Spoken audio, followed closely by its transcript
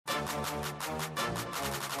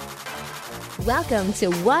Welcome to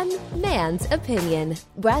One Man's Opinion,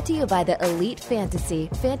 brought to you by the Elite Fantasy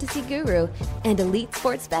Guru, and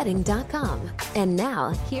EliteSportsBetting.com. And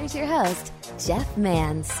now, here's your host, Jeff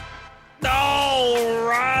Mans. All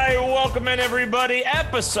right, welcome in, everybody.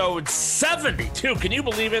 Episode 72. Can you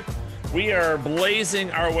believe it? We are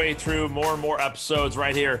blazing our way through more and more episodes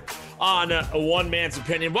right here on One Man's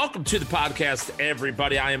Opinion. Welcome to the podcast,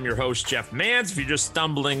 everybody. I am your host, Jeff Mans. If you're just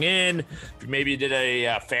stumbling in, if maybe you did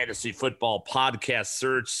a fantasy football podcast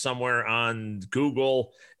search somewhere on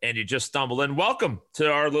Google and you just stumbled in, welcome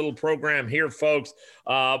to our little program here, folks.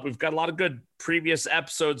 We've got a lot of good previous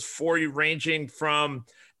episodes for you, ranging from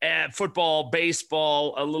football,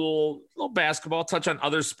 baseball, a little basketball, touch on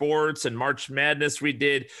other sports, and March Madness we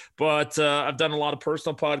did. But I've done a lot of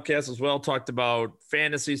personal podcasts as well, talked about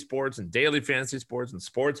fantasy sports and daily fantasy sports and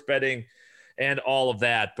sports betting and all of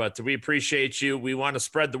that. But we appreciate you. We want to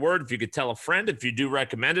spread the word. If you could tell a friend, if you do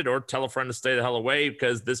recommend it, or tell a friend to stay the hell away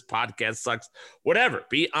because this podcast sucks, whatever.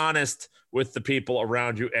 Be honest with the people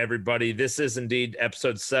around you, everybody. This is indeed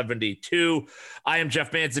episode 72. I am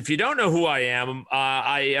Jeff Mans. If you don't know who I am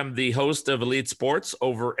the host of Elite Sports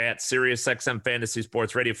over at SiriusXM Fantasy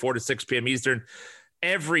Sports Radio, 4 to 6 p.m. Eastern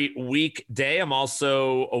every weekday. I'm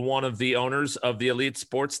also one of the owners of the Elite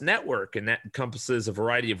Sports Network, and that encompasses a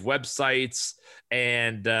variety of websites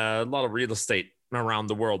and a lot of real estate around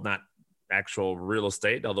the world, not actual real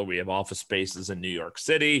estate, although we have office spaces in New York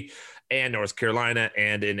City and North Carolina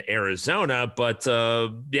and in Arizona. But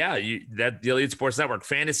the Elite Sports Network,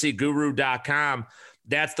 fantasyguru.com.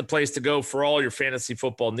 That's the place to go for all your fantasy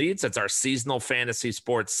football needs. That's our seasonal fantasy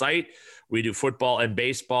sports site. We do football and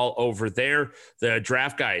baseball over there. The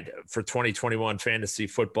draft guide for 2021 fantasy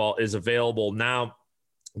football is available now.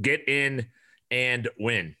 Get in and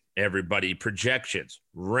win, everybody. Projections,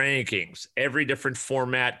 rankings, every different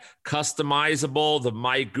format, customizable. The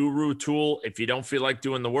My Guru tool. If you don't feel like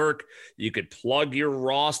doing the work, you could plug your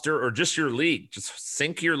roster or just your league. Just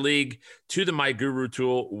sync your league to the My Guru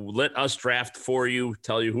tool. Let us draft for you,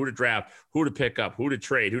 tell you who to draft, who to pick up, who to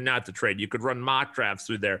trade, who not to trade. You could run mock drafts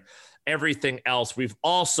through there. Everything else. We've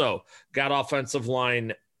also got offensive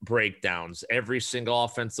line breakdowns. Every single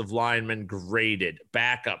offensive lineman graded,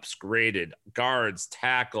 backups graded, guards,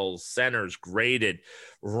 tackles, centers graded,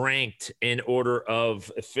 ranked in order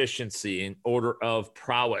of efficiency, in order of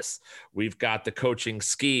prowess. We've got the coaching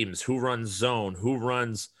schemes, who runs zone, who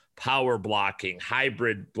runs power blocking,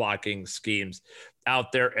 hybrid blocking schemes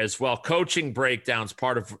out there as well. Coaching breakdowns,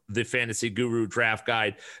 part of the Fantasy Guru draft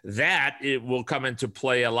guide. That it will come into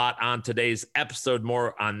play a lot on today's episode.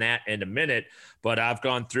 More on that in a minute. But I've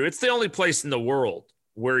gone through, it's the only place in the world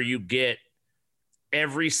where you get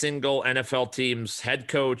every single NFL team's head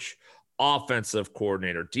coach, offensive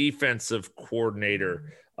coordinator, defensive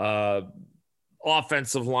coordinator,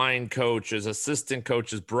 offensive line coaches, assistant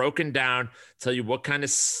coaches, broken down, tell you what kind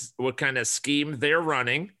of scheme they're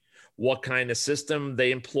running, what kind of system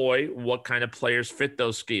they employ, what kind of players fit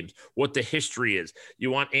those schemes, what the history is. You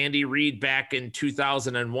want Andy Reid back in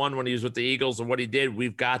 2001 when he was with the Eagles and what he did,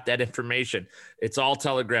 we've got that information. It's all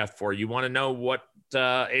telegraphed for you. You want to know what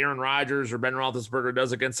Aaron Rodgers or Ben Roethlisberger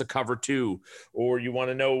does against a cover two, or you want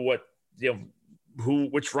to know what,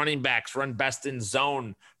 which running backs run best in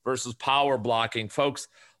zone versus power blocking. Folks,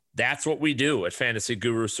 that's what we do at Fantasy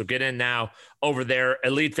Guru. So get in now over there,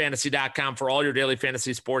 elitefantasy.com, for all your daily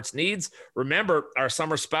fantasy sports needs. Remember, our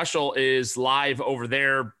summer special is live over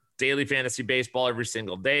there. Daily fantasy baseball every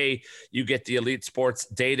single day. You get the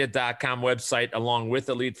elitesportsdata.com website along with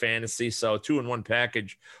Elite Fantasy. So 2-in-1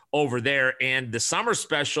 package over there. And the summer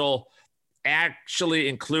special actually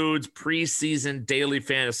includes preseason daily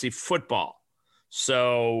fantasy football.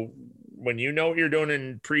 So when you know what you're doing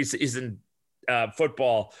in preseason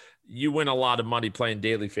football, you win a lot of money playing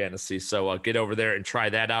daily fantasy. So get over there and try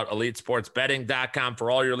that out. EliteSportsBetting.com for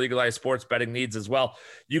all your legalized sports betting needs as well.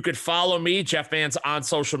 You could follow me, Jeff Mans, on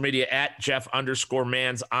social media at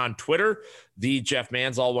Jeff_Mans on Twitter. The Jeff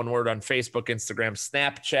Mans, all one word, on Facebook, Instagram,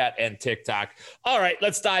 Snapchat, and TikTok. All right,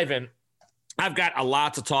 let's dive in. I've got a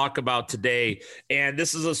lot to talk about today, and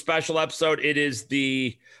this is a special episode. It is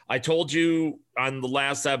I told you on the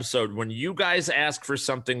last episode, when you guys ask for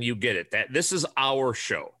something, you get it. This is our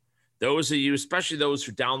show. Those of you, especially those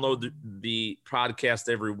who download the podcast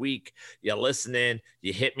every week, you listen in,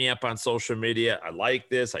 you hit me up on social media. I like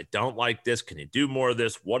this. I don't like this. Can you do more of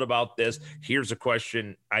this? What about this? Here's a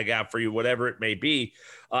question I got for you, whatever it may be.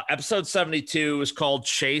 Episode 72 is called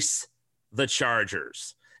Chase the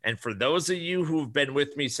Chargers. And for those of you who've been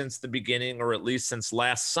with me since the beginning, or at least since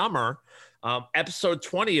last summer, episode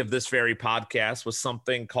 20 of this very podcast was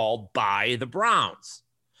something called Buy the Browns.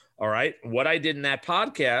 All right. What I did in that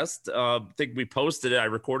podcast, I think we posted it. I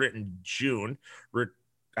recorded it in June.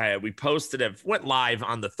 We posted it, went live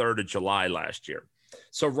on the 3rd of July last year.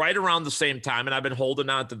 So right around the same time, and I've been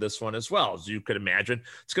holding on to this one as well. As you could imagine,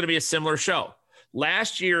 it's going to be a similar show.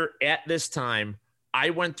 Last year at this time,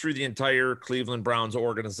 I went through the entire Cleveland Browns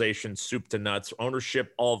organization, soup to nuts,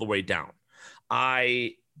 ownership all the way down.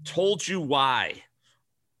 I told you why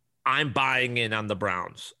I'm buying in on the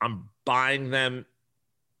Browns. I'm buying them.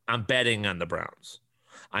 I'm betting on the Browns.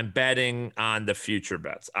 I'm betting on the future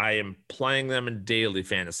bets. I am playing them in daily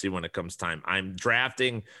fantasy when it comes time. I'm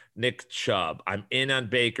drafting Nick Chubb. I'm in on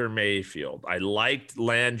Baker Mayfield. I liked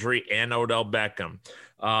Landry and Odell Beckham.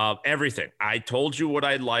 Everything. I told you what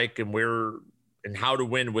I like and how to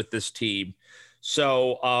win with this team.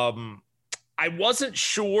 So I wasn't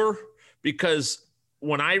sure because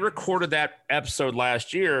when I recorded that episode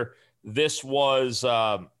last year, this was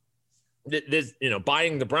buying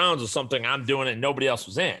the Browns was something I'm doing and nobody else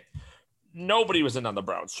was in. Nobody was in on the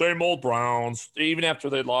Browns. Same old Browns, even after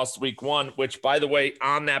they lost week 1, which, by the way,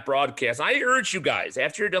 on that broadcast, I urge you guys,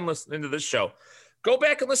 after you're done listening to this show, go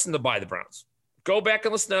back and listen to Buy the Browns. Go back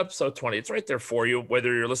and listen to episode 20. It's right there for you,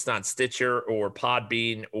 whether you're listening on Stitcher or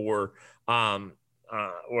Podbean or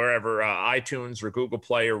wherever, iTunes or Google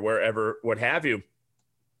Play or wherever, what have you.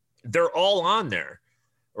 They're all on there,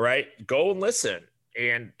 right? Go and listen.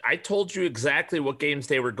 And I told you exactly what games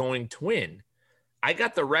they were going to win. I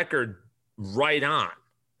got the record right on,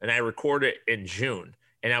 and I recorded it in June,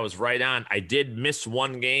 and I was right on. I did miss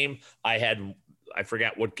one game. I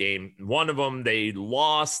forgot what game. One of them they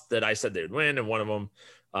lost that I said they would win, and one of them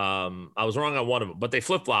I was wrong on one of them, but they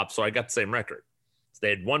flip-flopped, so I got the same record. So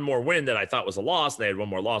they had one more win that I thought was a loss, and they had one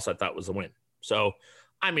more loss I thought was a win. So,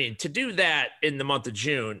 I mean, to do that in the month of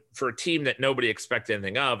June for a team that nobody expected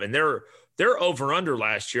anything of, and their over-under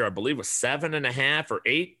last year, I believe, was 7.5 or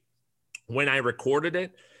 8 when I recorded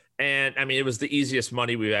it. And, I mean, it was the easiest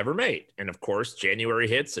money we've ever made. And, of course, January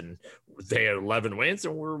hits, and they had 11 wins,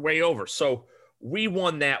 and we're way over. So we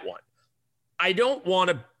won that one. I don't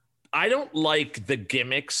like the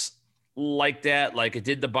gimmicks like that, like it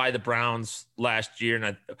did to buy the Browns last year.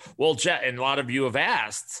 And and a lot of you have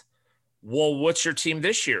asked, well, what's your team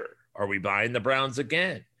this year? Are we buying the Browns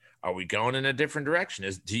again? Are we going in a different direction?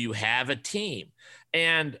 Do you have a team?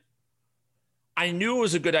 And I knew it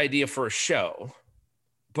was a good idea for a show,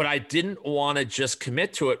 but I didn't want to just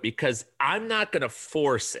commit to it because I'm not going to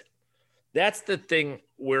force it. That's the thing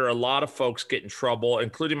where a lot of folks get in trouble,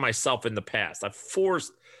 including myself in the past. I've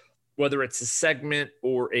forced, whether it's a segment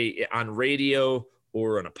or on radio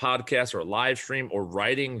or on a podcast or a live stream or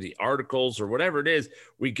writing the articles or whatever it is,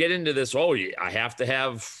 we get into this, I have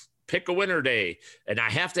to pick a winner day, and I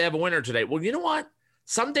have to have a winner today. Well, you know what?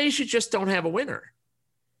 Some days you just don't have a winner.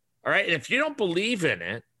 All right. And if you don't believe in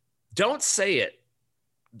it, don't say it.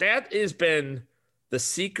 That has been the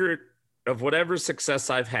secret of whatever success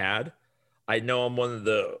I've had. I know I'm one of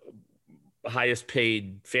the highest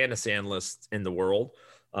paid fantasy analysts in the world.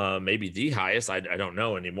 Maybe the highest. I don't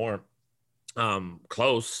know anymore.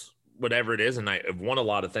 Close, whatever it is. And I've won a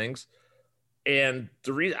lot of things. And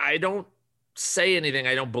the reason I don't say anything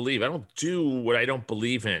I don't believe. I don't do what I don't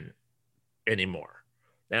believe in anymore.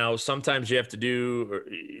 Now, sometimes you have to do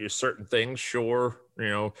certain things. Sure.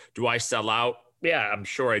 Do I sell out? Yeah, I'm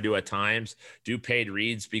sure I do at times. Do paid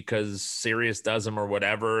reads because Sirius does them or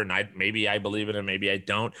whatever. And maybe I believe in it, maybe I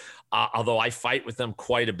don't. Although I fight with them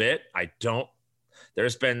quite a bit. I don't.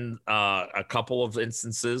 There's been a couple of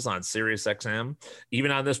instances on Sirius XM, even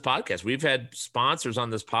on this podcast. We've had sponsors on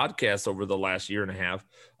this podcast over the last year and a half.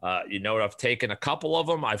 I've taken a couple of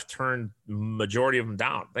them. I've turned majority of them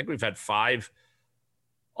down. I think we've had 5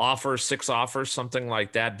 offers, 6 offers, something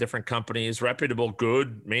like that. Different companies, reputable,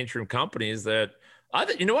 good mainstream companies that,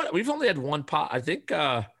 you know what? We've only had one I think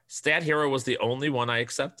Stat Hero was the only one I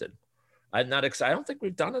accepted. I don't think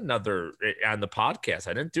we've done another on the podcast.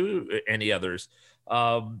 I didn't do any others.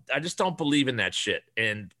 I just don't believe in that shit.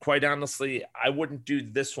 And quite honestly, I wouldn't do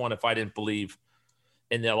this one if I didn't believe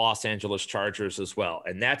in the Los Angeles Chargers as well.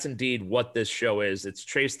 And that's indeed what this show is. It's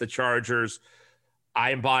Chase the Chargers.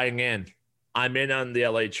 I'm buying in. I'm in on the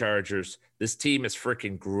LA Chargers. This team is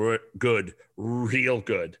freaking good, real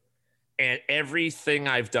good. And everything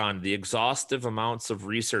I've done, the exhaustive amounts of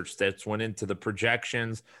research that's went into the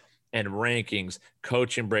projections and rankings,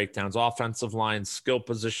 coaching breakdowns, offensive line, skill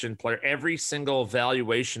position player, every single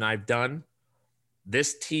evaluation I've done,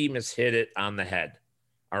 this team has hit it on the head.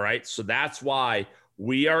 All right. So that's why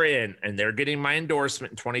we are in, and they're getting my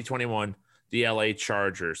endorsement in 2021, the LA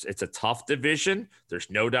Chargers. It's a tough division. There's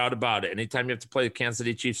no doubt about it. Anytime you have to play the Kansas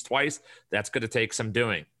City Chiefs twice, that's going to take some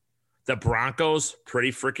doing. The Broncos,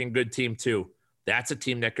 pretty freaking good team too. That's a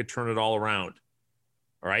team that could turn it all around.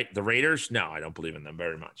 All right. The Raiders, no, I don't believe in them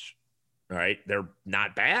very much. All right. They're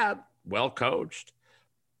not bad, well coached,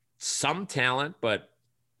 some talent, but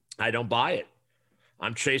I don't buy it.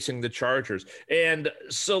 I'm chasing the Chargers. And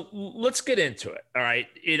so let's get into it. All right.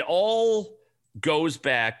 It all goes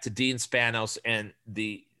back to Dean Spanos and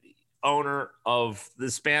the owner of the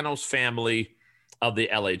Spanos family of the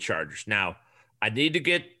LA Chargers. Now, I need to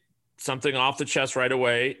get something off the chest right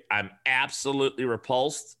away. I'm absolutely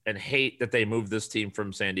repulsed and hate that they moved this team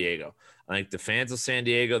from San Diego. I think the fans of San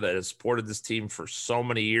Diego that have supported this team for so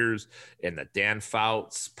many years in the Dan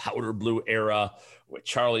Fouts powder blue era with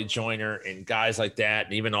Charlie Joyner and guys like that,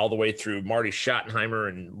 and even all the way through Marty Schottenheimer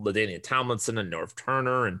and LaDainian Tomlinson and Norv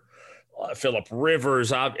Turner and Phillip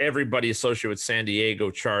Rivers, everybody associated with San Diego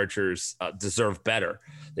Chargers deserve better.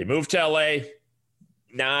 They moved to LA.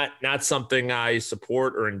 Not something I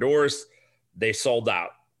support or endorse. They sold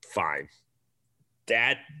out. Fine.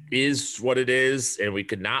 That is what it is, and we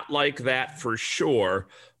could not like that for sure.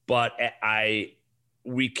 But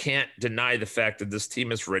we can't deny the fact that this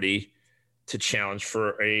team is ready to challenge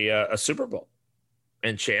for a Super Bowl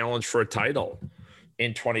and challenge for a title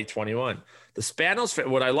in 2021. The Spanos,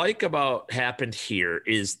 what I like about happened here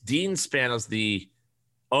is Dean Spanos, the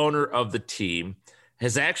owner of the team,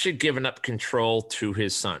 has actually given up control to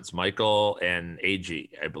his sons, Michael and AG,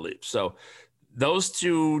 I believe. So those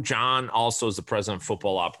two, John also is the president of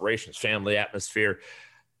football operations, family atmosphere.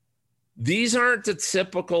 These aren't the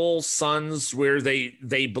typical sons where they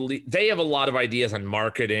believe they have a lot of ideas on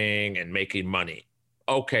marketing and making money.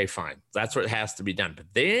 Okay, fine. That's what has to be done. But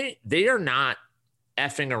they are not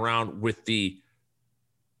effing around with the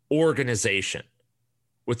organization,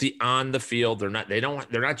 with the on the field. They're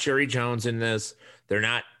not Jerry Jones in this. They're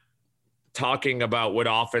not talking about what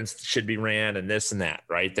offense should be ran and this and that,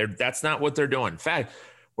 right? That's not what they're doing. In fact,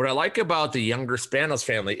 what I like about the younger Spanos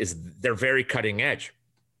family is they're very cutting edge.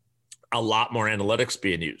 A lot more analytics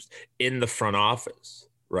being used in the front office,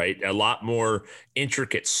 right? A lot more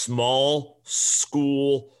intricate, small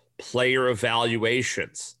school player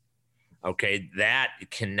evaluations. Okay, that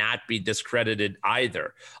cannot be discredited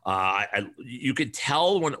either. You could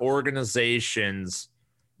tell when organizations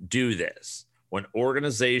do this. When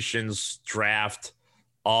organizations draft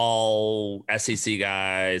all SEC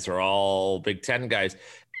guys or all Big Ten guys,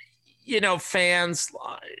 fans,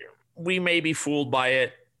 we may be fooled by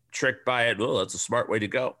it, tricked by it. Well, that's a smart way to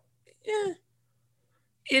go. Yeah,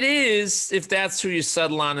 it is if that's who you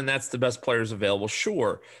settle on and that's the best players available,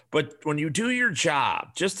 sure. But when you do your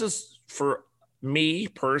job, just as for me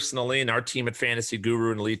personally and our team at Fantasy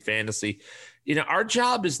Guru and Elite Fantasy, our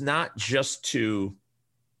job is not just to –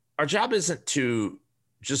 our job isn't to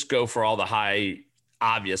just go for all the high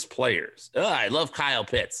obvious players. I love Kyle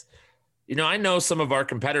Pitts. I know some of our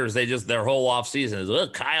competitors, their whole offseason is,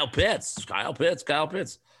 Kyle Pitts.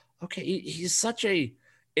 Okay,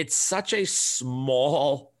 it's such a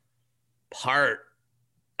small part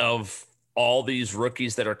of all these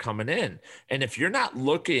rookies that are coming in. And if you're not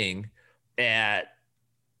looking at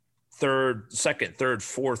second, third,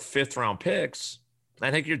 fourth, fifth round picks, I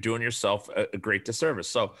think you're doing yourself a great disservice.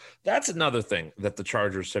 So that's another thing that the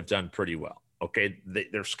Chargers have done pretty well. Okay,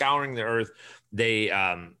 they're scouring the earth. They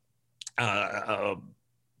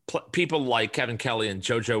people like Kevin Kelly and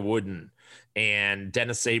JoJo Wooden and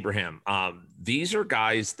Dennis Abraham. These are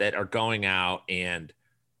guys that are going out and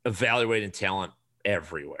evaluating talent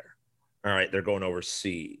everywhere. All right, they're going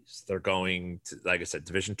overseas. They're going to, like I said,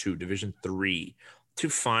 Division II, Division III to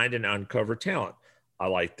find and uncover talent. I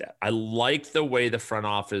like that. I like the way the front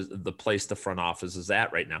office is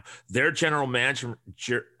at right now. Their general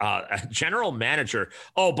manager.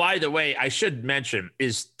 Oh, by the way, I should mention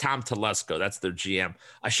is Tom Telesco. That's their GM.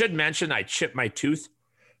 I should mention I chipped my tooth.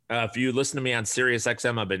 If you listen to me on Sirius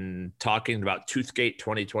XM, I've been talking about Toothgate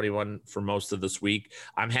 2021 for most of this week.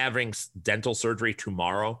 I'm having dental surgery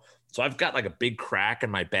tomorrow, so I've got like a big crack in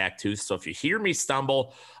my back tooth. So if you hear me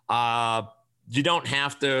stumble, you don't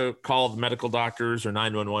have to call the medical doctors or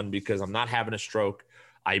 911 because I'm not having a stroke.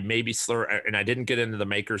 I may be slur, and I didn't get into the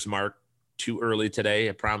maker's mark too early today.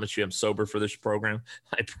 I promise you I'm sober for this program.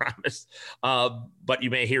 I promise. But you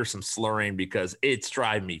may hear some slurring because it's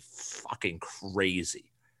driving me fucking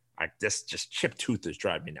crazy. This just chipped tooth is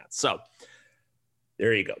driving me nuts. So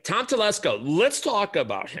there you go. Tom Telesco, let's talk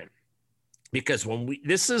about him because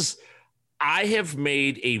I have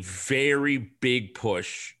made a very big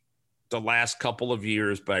push the last couple of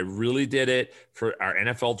years, but I really did it for our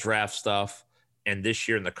NFL draft stuff and this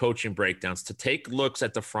year in the coaching breakdowns to take looks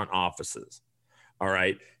at the front offices. All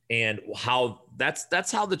right. And how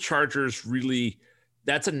that's how the Chargers really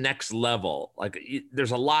that's a next level. Like,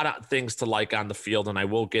 there's a lot of things to like on the field, and I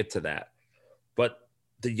will get to that. But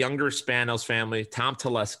the younger Spanos family, Tom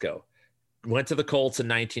Telesco, went to the Colts in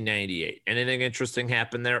 1998. Anything interesting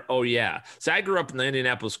happened there? Oh, yeah. So I grew up in the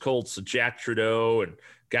Indianapolis Colts, so Jack Trudeau, and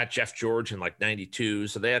got Jeff George in like 92.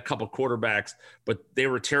 So they had a couple quarterbacks, but they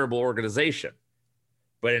were a terrible organization.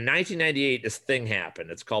 But in 1998, this thing happened.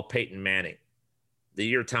 It's called Peyton Manning, the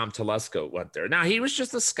year Tom Telesco went there. Now, he was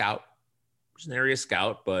just a scout. He was an area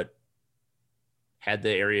scout, but had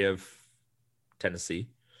the area of Tennessee,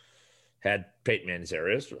 had Peyton Manning's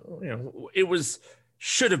areas. It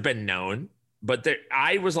should have been known, but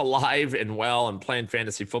I was alive and well and playing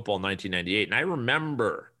fantasy football in 1998. And I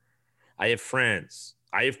remember, I have friends,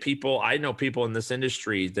 I know people in this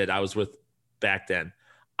industry that I was with back then.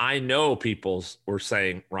 I know people were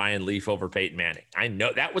saying Ryan Leaf over Peyton Manning. I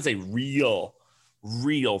know that was a real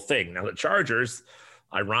thing. Now the Chargers,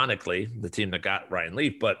 ironically, the team that got Ryan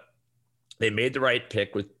Leaf, but they made the right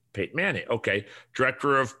pick with Peyton Manning. Okay.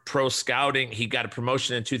 Director of pro scouting. He got a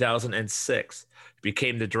promotion in 2006.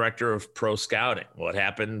 Became the director of pro scouting. What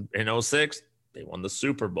happened in 2006? They won the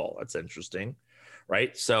Super Bowl. That's interesting,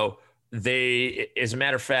 right? So as a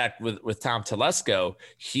matter of fact, with Tom Telesco,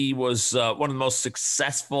 he was one of the most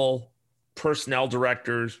successful personnel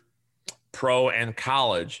directors, pro and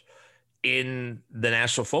college, in the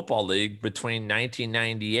National Football League between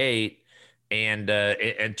 1998 and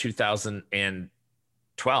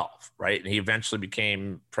 2012, right? And he eventually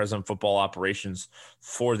became president of football operations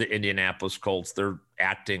for the Indianapolis Colts. They're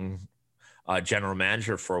acting general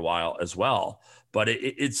manager for a while as well. But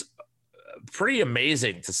it's pretty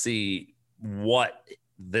amazing to see what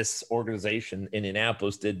this organization,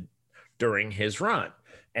 Indianapolis, did during his run.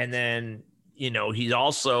 And then, he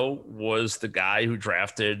also was the guy who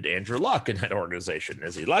drafted Andrew Luck in that organization.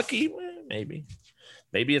 Is he lucky? Well, maybe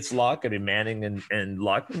it's luck. I mean, Manning and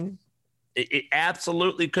Luck, it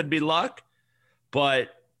absolutely could be luck, but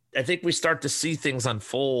I think we start to see things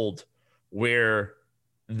unfold where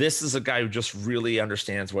this is a guy who just really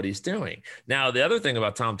understands what he's doing. Now, the other thing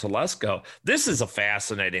about Tom Telesco, this is a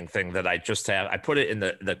fascinating thing that I just have. I put it in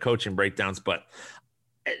the coaching breakdowns, but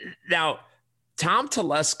now Tom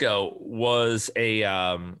Telesco was a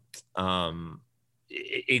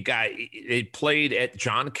guy. He played at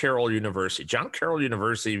John Carroll University. John Carroll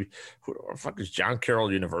University. Who the fuck is John Carroll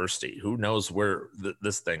University? Who knows where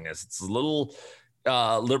this thing is? It's a little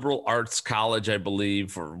liberal arts college, I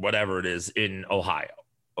believe, or whatever it is in Ohio.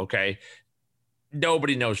 Okay.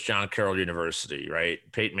 Nobody knows John Carroll University, right?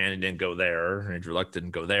 Peyton Manning didn't go there. Andrew Luck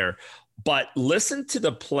didn't go there. But listen to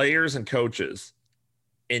the players and coaches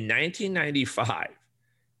in 1995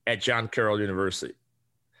 at John Carroll University.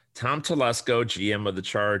 Tom Telesco, GM of the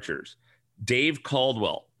Chargers. Dave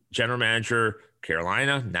Caldwell, general manager,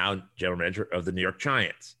 Carolina, now general manager of the New York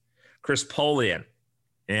Giants. Chris Polian,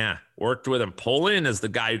 worked with him. Polian is the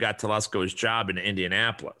guy who got Telesco his job in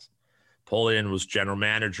Indianapolis. Polian was general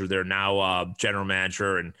manager there, now general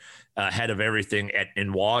manager and head of everything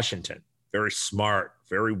in Washington. Very smart,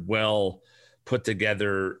 very well put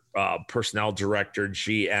together personnel director,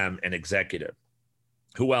 GM, and executive.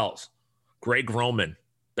 Who else? Greg Roman,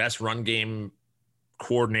 best run game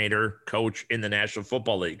coordinator, coach in the National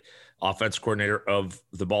Football League, offensive coordinator of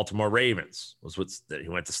the Baltimore Ravens. He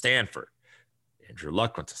went to Stanford. Andrew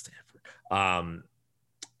Luck went to Stanford.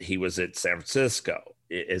 He was at San Francisco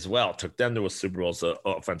as well. Took them to a Super Bowl as an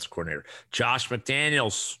offensive coordinator. Josh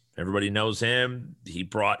McDaniels, everybody knows him. He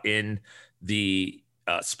brought in the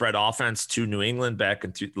spread offense to New England back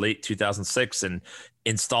in late 2006 and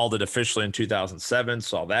installed it officially in 2007.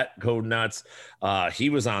 Saw that go nuts. He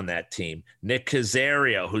was on that team. Nick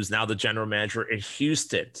Caserio, who's now the general manager in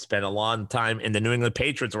Houston, spent a long time in the New England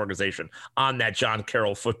Patriots organization on that John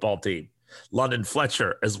Carroll football team. London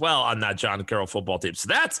Fletcher as well on that John Carroll football team. So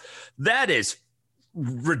that is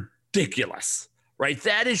ridiculous, right?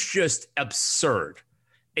 That is just absurd.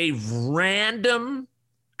 A random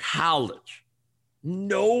college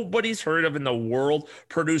nobody's heard of in the world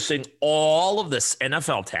producing all of this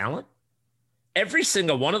NFL talent. Every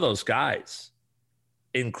single one of those guys,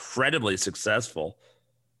 incredibly successful.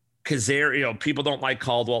 Caserio, people don't like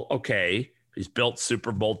Caldwell. Okay, he's built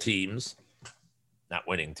Super Bowl teams. Not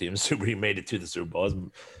winning teams. He made it to the Super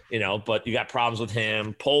Bowl, but you got problems with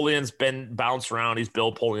him. Polian's been bounced around. He's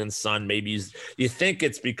Bill Polian's son. Maybe you think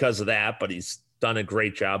it's because of that, but he's done a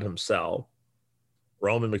great job himself.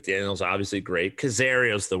 Roman McDaniel's obviously great.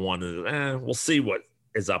 Caserio's the one who, we'll see what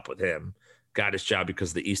is up with him. Got his job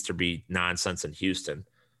because of the Easterby nonsense in Houston.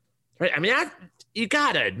 Right? I mean, you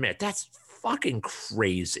got to admit, that's fucking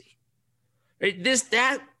crazy. Right?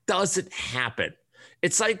 That doesn't happen.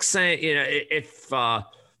 It's like saying, if a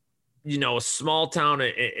small town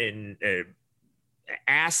in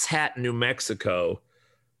Ass Hat, New Mexico,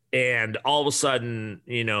 and all of a sudden,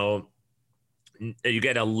 you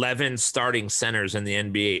get 11 starting centers in the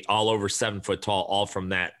NBA, all over 7 foot tall, all from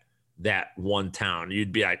that one town.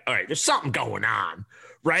 You'd be like, all right, there's something going on,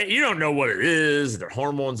 right? You don't know what it is. There are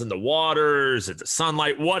hormones in the water. Is it the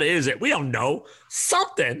sunlight? What is it? We don't know.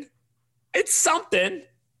 Something. It's something.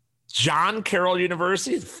 John Carroll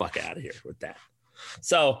University, the fuck out of here with that.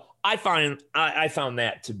 So I found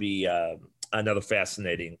that to be another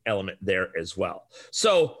fascinating element there as well.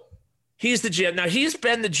 So he's the GM. Now, he's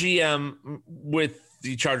been the GM with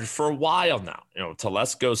the Chargers for a while now.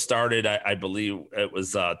 Telesco started, I believe it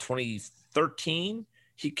was 2013.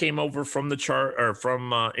 He came over from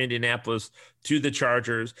from Indianapolis to the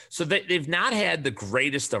Chargers. So they've not had the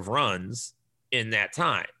greatest of runs in that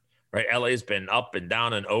time, right? LA's been up and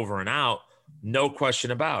down and over and out, no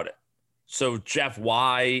question about it. So, Jeff,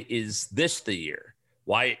 why is this the year?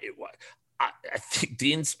 Why? I think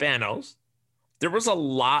Dean Spanos, there was a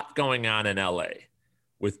lot going on in LA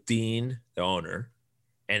with Dean, the owner,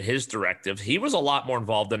 and his directive. He was a lot more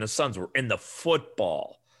involved than his sons were in the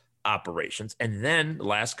football operations. And then the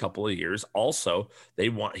last couple of years, also, he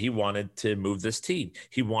wanted to move this team.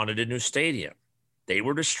 He wanted a new stadium. They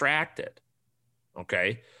were distracted.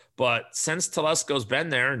 Okay. But since Telesco's been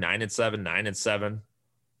there, 9-7, 9-7,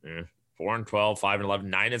 4-12,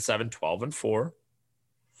 5-11, 9-7, 12-4,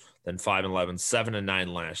 then 5-11,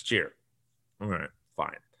 7-9 last year. All right,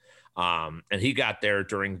 fine. And he got there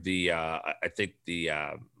during the, I think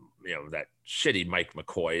that shitty Mike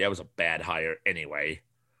McCoy. That was a bad hire anyway.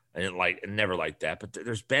 I never liked that. But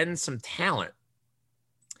there's been some talent.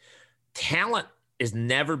 Talent has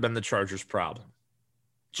never been the Chargers' problem.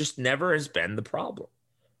 Just never has been the problem.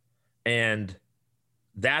 And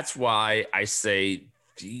that's why I say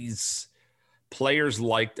these players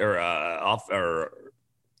or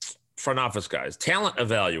front office guys, talent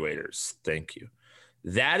evaluators, thank you.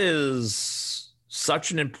 That is such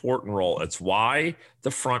an important role. It's why the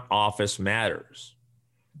front office matters,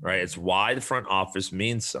 right? It's why the front office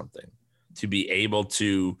means something, to be able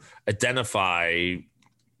to identify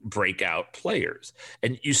breakout players.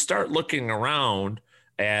 And you start looking around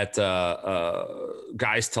at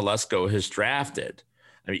guys Telesco has drafted.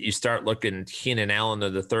 I mean, you start looking Keenan Allen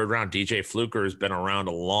in the third round. DJ Fluker has been around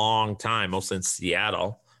a long time, mostly in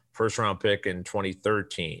Seattle. First round pick in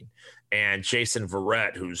 2013. And Jason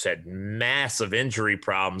Verrett, who's had massive injury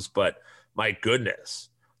problems, but my goodness,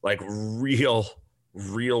 like real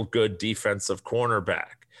good defensive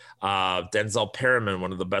cornerback. Denzel Perriman,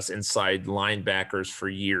 one of the best inside linebackers for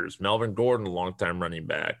years. Melvin Gordon, a longtime running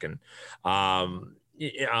back. And Hunter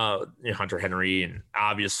Henry, and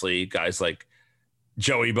obviously guys like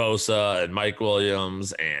Joey Bosa and Mike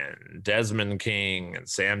Williams and Desmond King and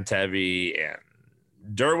Sam Tevy, and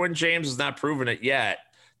Derwin James has not proven it yet.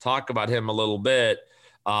 Talk about him a little bit.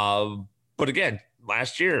 But again,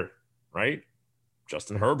 last year, right?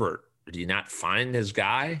 Justin Herbert, did he not find his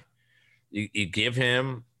guy? You give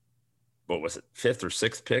him, what was it, 5th or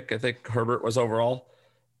 6th pick, I think Herbert was overall,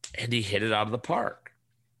 and he hit it out of the park.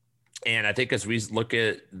 And I think as we look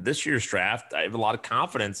at this year's draft, I have a lot of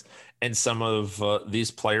confidence in some of these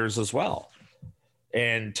players as well.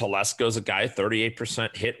 And Telesco's a guy,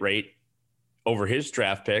 38% hit rate over his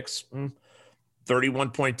draft picks,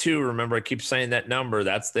 31.2. Remember, I keep saying that number.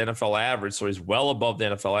 That's the NFL average. So he's well above the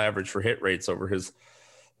NFL average for hit rates over his,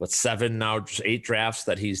 7 now, just 8 drafts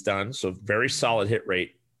that he's done. So very solid hit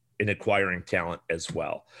rate in acquiring talent as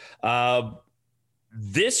well.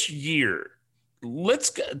 This year, I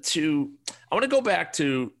want to go back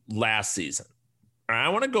to last season. I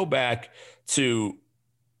want to go back to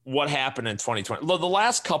what happened in 2020. The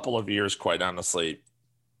last couple of years, quite honestly,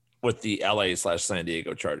 with the LA/San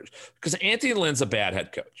Diego Chargers, because Anthony Lynn's a bad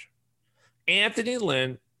head coach. Anthony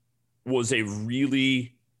Lynn was he's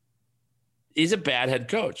a bad head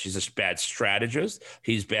coach. He's a bad strategist.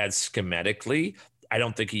 He's bad schematically. I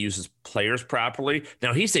don't think he uses players properly.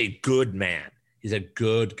 Now, he's a good man. He's a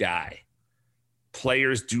good guy.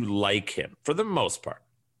 Players do like him for the most part.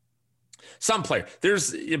 Some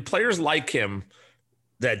there's players like him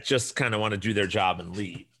that just kind of want to do their job and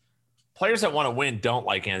leave. Players that want to win don't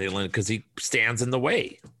like Anthony Lynn because he stands in the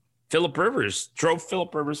way. Phillip Rivers drove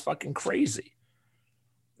Phillip Rivers fucking crazy.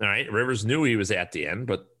 All right. Rivers knew he was at the end,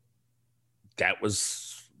 but that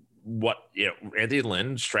was what, Anthony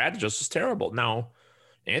Lynn's strategist was terrible. Now,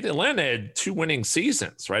 Anthony Lynn had 2 winning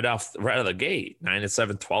seasons right out of the gate,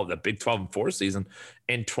 9-7, 12, the big 12-4 season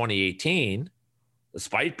in 2018,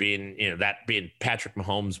 despite being, that being Patrick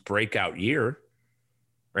Mahomes' breakout year.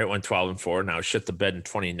 right? Went 12-4. Now shit the bed in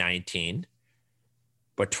 2019.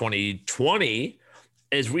 But 2020,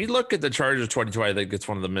 as we look at the Chargers 2020, I think it's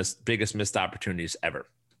one of the biggest missed opportunities ever.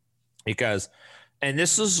 Because, and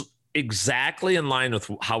this is exactly in line with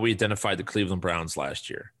how we identified the Cleveland Browns last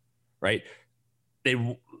year, right?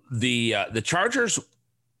 The Chargers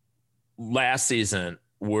last season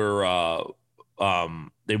were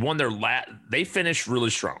they won they finished really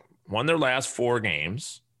strong. Won their last 4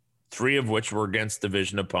 games, 3 of which were against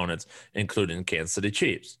division opponents, including Kansas City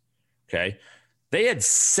Chiefs. Okay. They had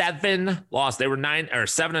 7 losses. They were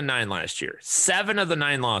 7-9 last year. 7 of the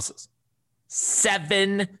 9 losses.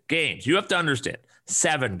 7 games. You have to understand.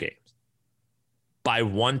 7 games. By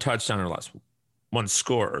 1 touchdown or less. 1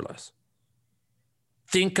 score or less.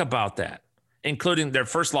 Think about that. Including their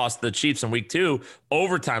first loss to the Chiefs in week 2,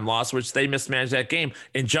 overtime loss, which they mismanaged that game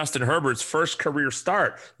in Justin Herbert's first career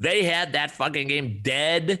start. They had that fucking game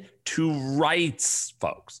dead to rights,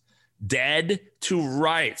 folks. Dead to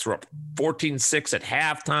rights. We're up 14-6 at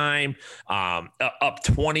halftime, up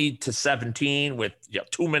 20-17 with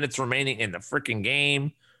 2 minutes remaining in the freaking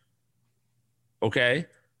game. Okay.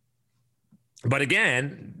 But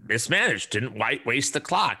again, mismanaged, didn't waste the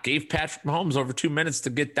clock, gave Patrick Mahomes over 2 minutes to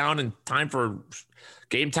get down in time for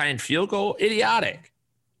game-tying field goal. Idiotic.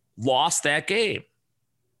 Lost that game.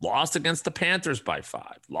 Lost against the Panthers by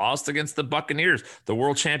 5. Lost against the Buccaneers, the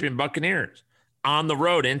world champion Buccaneers. On the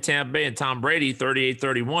road in Tampa Bay and Tom Brady,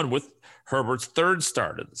 38-31 with Herbert's 3rd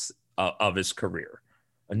start of his career.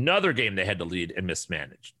 Another game they had to lead and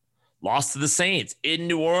mismanaged. Lost to the Saints in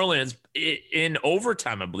New Orleans in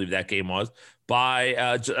overtime, I believe that game was, by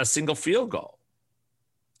a single field goal.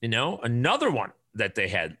 Another one that they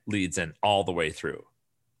had leads in all the way through,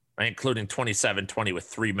 right? Including 27-20 with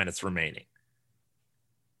 3 minutes remaining.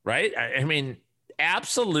 Right? I mean,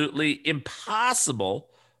 absolutely impossible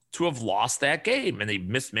to have lost that game, and they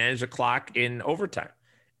mismanaged the clock in overtime.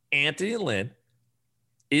 Anthony Lynn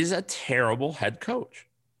is a terrible head coach.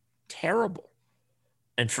 Terrible.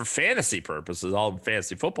 And for fantasy purposes, all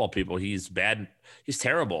fantasy football people, he's bad. He's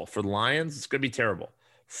terrible. For the Lions, it's going to be terrible.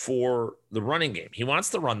 For the running game, he wants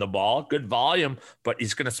to run the ball, good volume, but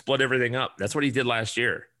he's going to split everything up. That's what he did last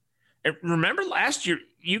year. And remember last year,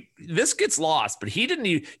 this gets lost, but he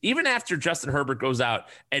didn't even after Justin Herbert goes out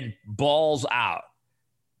and balls out,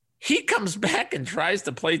 he comes back and tries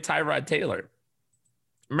to play Tyrod Taylor.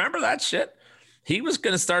 Remember that shit? He was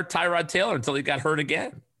going to start Tyrod Taylor until he got hurt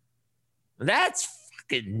again. That's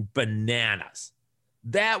bananas.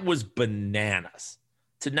 That was bananas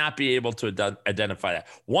to not be able to identify that.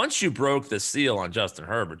 Once you broke the seal on Justin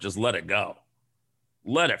Herbert, just let it go.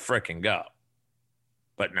 Let it freaking go.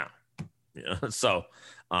 But no. So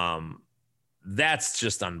that's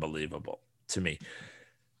just unbelievable to me.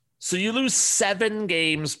 So you lose 7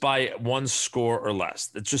 games by 1 score or less.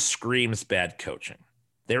 That just screams bad coaching.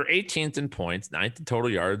 They're 18th in points, 9th in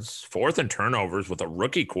total yards, 4th in turnovers with a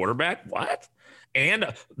rookie quarterback. What?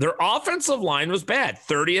 And their offensive line was bad.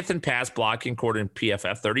 30th in pass blocking, according to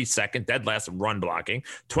PFF, 32nd, dead last in run blocking,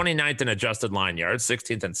 29th in adjusted line yards,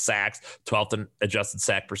 16th in sacks, 12th in adjusted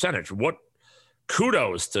sack percentage. What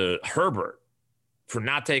kudos to Herbert for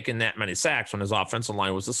not taking that many sacks when his offensive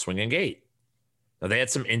line was a swinging gate. Now, they had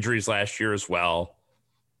some injuries last year as well,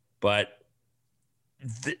 but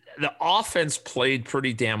the offense played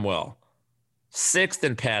pretty damn well. 6th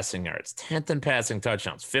in passing yards, 10th in passing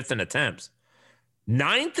touchdowns, 5th in attempts.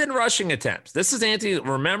 9th in rushing attempts. This is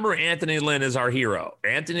remember, Anthony Lynn is our hero.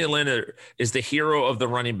 Anthony Lynn is the hero of the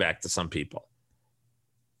running back to some people.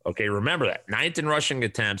 Okay, remember that. 9th in rushing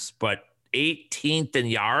attempts, but 18th in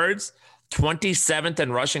yards, 27th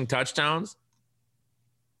in rushing touchdowns.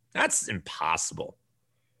 That's impossible.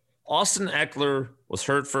 Austin Eckler was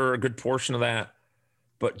hurt for a good portion of that,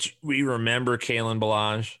 but we remember Kalen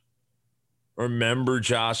Ballage. Remember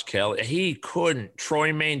Josh Kelly. He couldn't.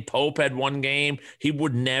 Troy Maine Pope had 1 game. He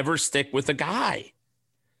would never stick with a guy.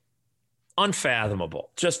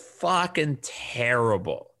 Unfathomable. Just fucking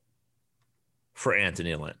terrible for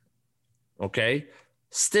Anthony Lynn. Okay?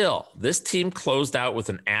 Still, this team closed out with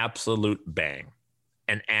an absolute bang.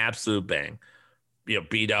 An absolute bang.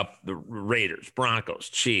 Beat up the Raiders, Broncos,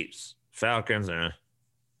 Chiefs, Falcons,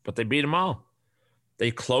 but they beat them all.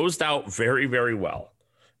 They closed out very, very well.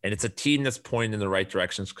 And it's a team that's pointing in the right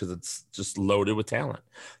directions because it's just loaded with talent.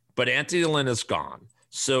 But Anthony Lynn is gone.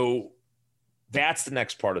 So that's the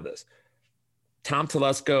next part of this. Tom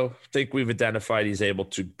Telesco, I think we've identified he's able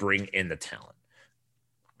to bring in the talent.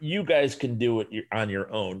 You guys can do it on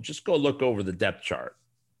your own. Just go look over the depth chart.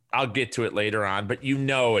 I'll get to it later on, but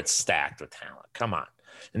it's stacked with talent. Come on.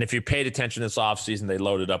 And if you paid attention this offseason, they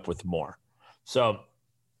loaded up with more. So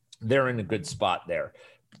they're in a good spot there.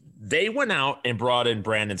 they went out and brought in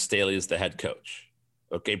Brandon Staley as the head coach.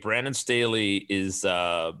 Okay, Brandon Staley is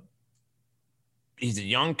he's a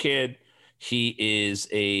young kid. He is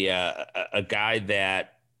a guy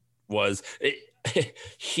that was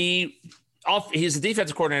he's the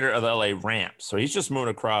defensive coordinator of the LA Rams. So he's just moving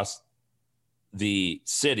across the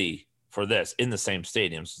city for this in the same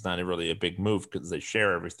stadium. So it's not really a big move because they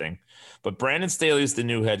share everything. But Brandon Staley is the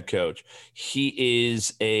new head coach. He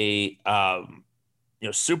is a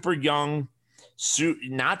super young,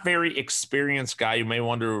 not very experienced guy. You may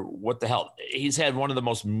wonder what the hell. He's had one of the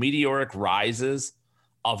most meteoric rises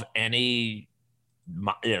of any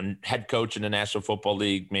head coach in the National Football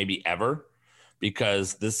League maybe ever,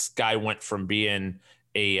 because this guy went from being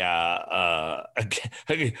by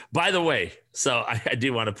the way, so I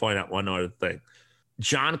do want to point out one other thing.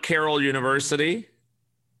 John Carroll University,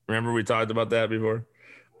 remember we talked about that before?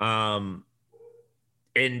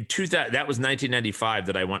 In 2000, that was 1995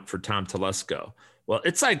 that I went for Tom Telesco. Well,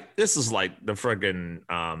 it's like, this is like the friggin'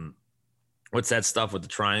 what's that stuff with the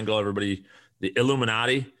triangle? Everybody, the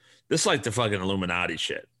Illuminati. This is like the fucking Illuminati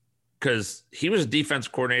shit, because he was a defense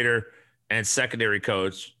coordinator and secondary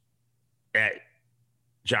coach at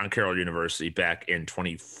John Carroll University back in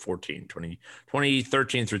 2013 through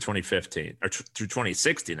 2015, or through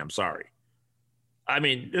 2016. I'm sorry. I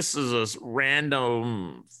mean, this is a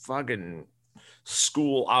random fucking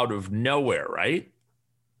school out of nowhere, right?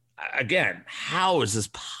 Again, how is this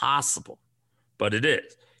possible? But it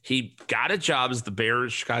is. He got a job as the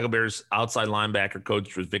Chicago Bears outside linebacker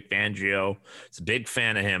coach with Vic Fangio. He's a big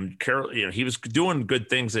fan of him. Carroll, he was doing good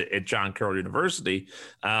things at John Carroll University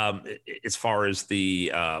as far as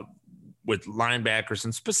with linebackers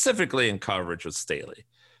and specifically in coverage with Staley.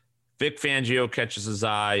 Vic Fangio catches his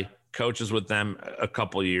eye, coaches with them a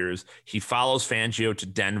couple of years. He follows Fangio to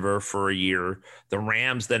Denver for a year. The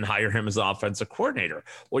Rams then hire him as offensive coordinator.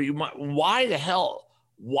 Well, why the hell?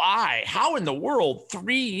 Why? How in the world,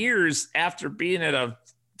 3 years after being at a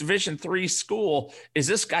Division III school, is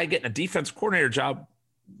this guy getting a defense coordinator job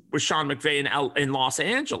with Sean McVay in Los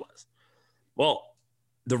Angeles? Well,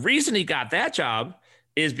 the reason he got that job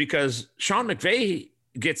is because Sean McVay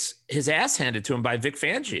gets his ass handed to him by Vic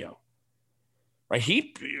Fangio. Right?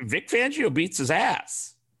 Vic Fangio beats his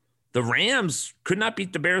ass. The Rams could not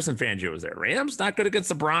beat the Bears and Fangio was there. Rams not good against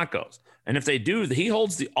the Broncos. And if they do, he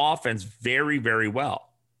holds the offense very, very well.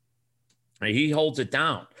 He holds it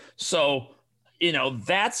down. So,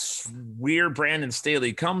 that's where Brandon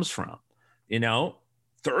Staley comes from.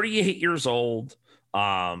 38 years old.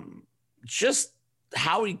 Just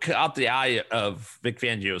how he caught the eye of Vic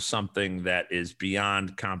Fangio is something that is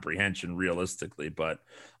beyond comprehension realistically. But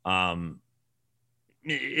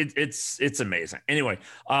it's amazing. Anyway,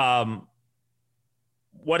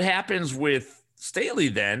 what happens with Staley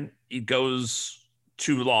then? He goes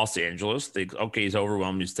to Los Angeles. Think, okay, he's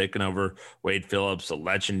overwhelmed. He's taken over Wade Phillips, a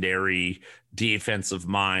legendary defensive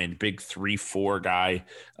mind, big 3-4 guy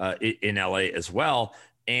in LA as well.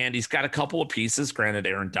 And he's got a couple of pieces, granted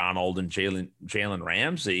Aaron Donald and Jalen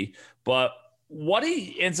Ramsey, but what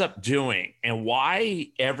he ends up doing and why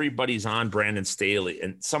everybody's on Brandon Staley,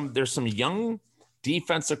 and there's some young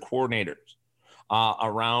defensive coordinators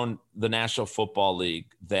around the National Football League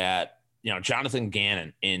that, Jonathan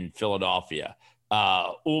Gannon in Philadelphia,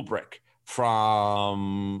 Ulbrich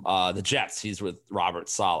from the Jets. He's with Robert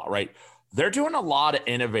Saleh, right? They're doing a lot of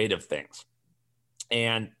innovative things.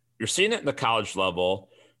 And you're seeing it in the college level,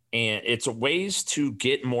 and it's ways to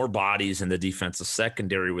get more bodies in the defensive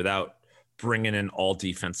secondary without bringing in all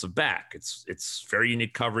defensive back. It's very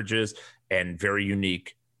unique coverages and very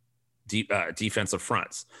unique defensive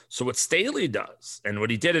fronts. So what Staley does, and what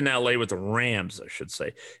he did in LA with the Rams, I should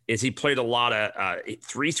say, is he played a lot of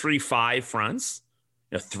 3-3-5 fronts,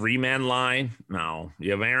 a 3-man line. Now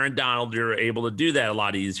you have Aaron Donald, you're able to do that a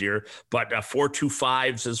lot easier, but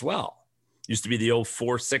 4-2-5s as well. Used to be the old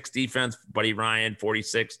 4-6 defense. Buddy Ryan,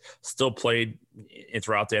 46, still played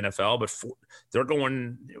throughout the NFL, but they're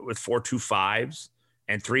going with 4-2-5s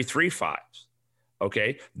and 3-3-5s.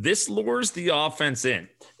 Okay, this lures the offense in.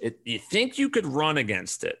 You think you could run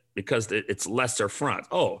against it because it's lesser front.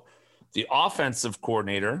 Oh, the offensive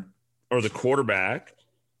coordinator or the quarterback,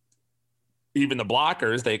 even the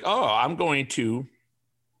blockers, I'm going to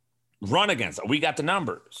run against it. We got the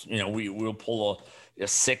numbers. We'll pull a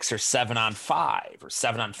 6 or 7 on 5 or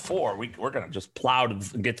 7 on 4. We're going to just plow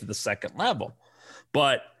to get to the second level.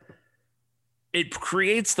 But it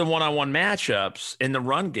creates the one-on-one matchups in the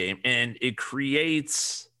run game, and it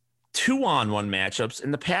creates 2-on-1 matchups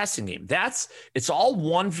in the passing game. It's all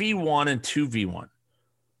 1v1 and 2v1.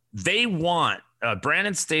 They want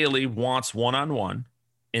Brandon Staley wants 1-on-1.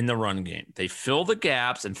 in the run game. They fill the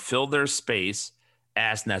gaps and fill their space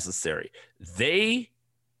as necessary. They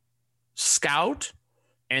scout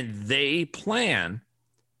and they plan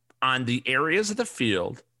on the areas of the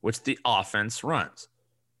field which the offense runs.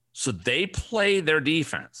 So they play their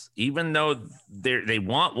defense, even though they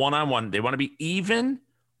want one-on-one. They want to be even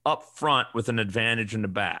up front with an advantage in the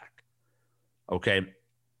back. Okay.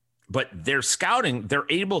 But they're scouting, they're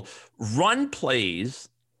able run plays.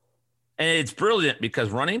 And it's brilliant because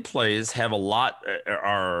running plays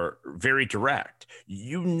are very direct.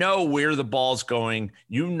 You know where the ball's going.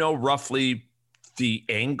 You know roughly the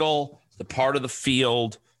angle, the part of the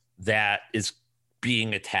field that is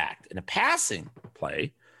being attacked. In a passing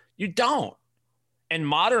play, you don't. And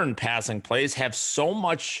modern passing plays have so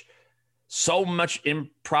much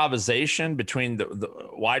improvisation between the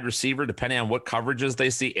wide receiver, depending on what coverages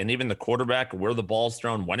they see, and even the quarterback, where the ball's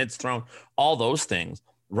thrown, when it's thrown, all those things.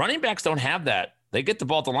 Running backs don't have that. They get the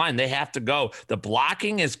ball at the line. They have to go. The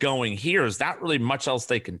blocking is going here. There's not really much else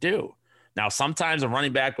they can do. Now, sometimes a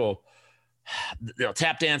running back they'll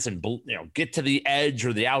tap dance and get to the edge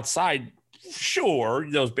or the outside. Sure,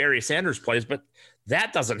 those Barry Sanders plays, but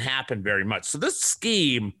that doesn't happen very much. So this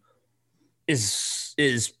scheme is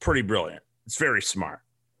pretty brilliant. It's very smart.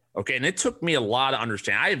 Okay, and it took me a lot to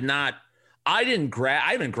understand. I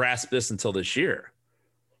haven't grasped this until this year.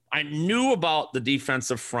 I knew about the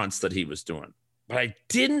defensive fronts that he was doing, but I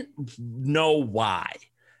didn't know why.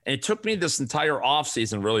 And it took me this entire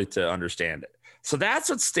offseason really to understand it. So that's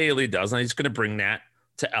what Staley does, and he's going to bring that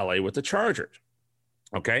to LA with the Chargers.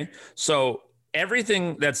 Okay? So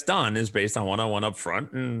everything that's done is based on one-on-one up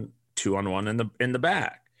front and two-on-one in the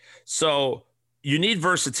back. So you need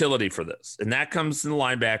versatility for this, and that comes in the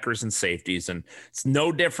linebackers and safeties, and it's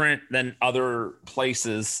no different than other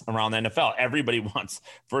places around the NFL. Everybody wants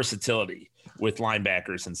versatility with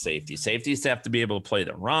linebackers and safeties. Safeties have to be able to play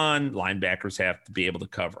the run. Linebackers have to be able to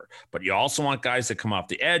cover. But you also want guys that come off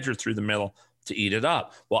the edge or through the middle to eat it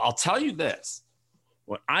up. Well, I'll tell you this.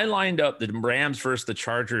 When I lined up the Rams versus the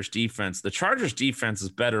Chargers defense is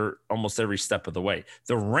better almost every step of the way.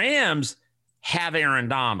 The Rams have Aaron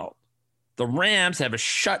Donald. The Rams have a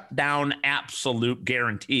shutdown absolute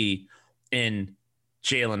guarantee in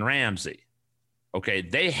Jalen Ramsey. Okay,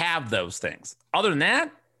 they have those things. Other than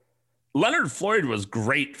that, Leonard Floyd was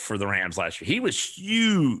great for the Rams last year. He was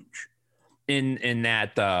huge in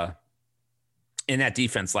that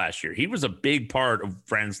defense last year. He was a big part of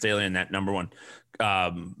Brandon Staley in that number one,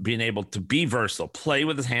 being able to be versatile, play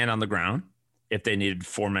with his hand on the ground if they needed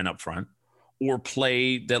 4 men up front, or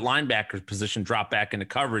play the linebacker position, drop back into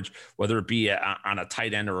coverage, whether it be on a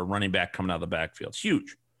tight end or a running back coming out of the backfield. It's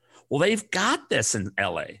huge. Well, they've got this in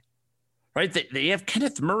LA, right? They have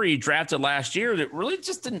Kenneth Murray drafted last year that really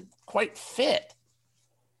just didn't quite fit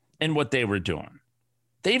in what they were doing.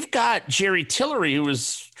 They've got Jerry Tillery, who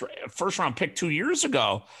was a first-round pick 2 years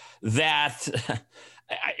ago, that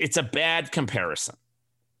it's a bad comparison.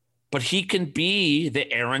 But he can be the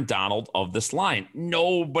Aaron Donald of this line.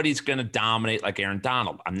 Nobody's going to dominate like Aaron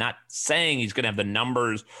Donald. I'm not saying he's going to have the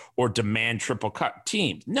numbers or demand triple cut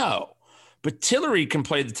teams. No. But Tillery can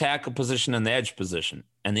play the tackle position and the edge position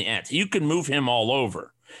and the end. You can move him all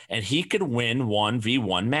over, and he could win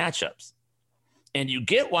 1v1 matchups. And you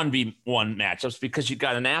get 1v1 matchups because you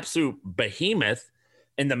got an absolute behemoth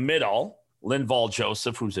in the middle, Linval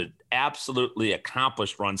Joseph, who's an absolutely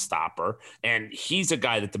accomplished run stopper. And he's a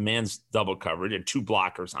guy that demands double coverage and 2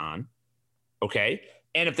 blockers on. Okay.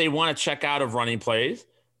 And if they want to check out of running plays,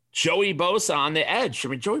 Joey Bosa on the edge. I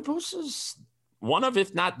mean, Joey Bosa is one of,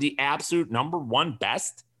 if not the absolute number one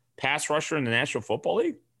best pass rusher in the National Football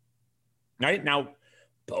League. Right now,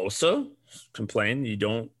 Bosa complained you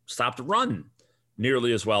don't stop the run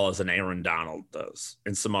nearly as well as an Aaron Donald does,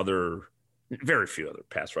 and some other, very few other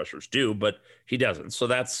pass rushers do, but he doesn't.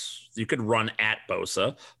 So you could run at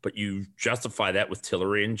Bosa, but you justify that with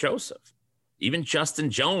Tillery and Joseph. Even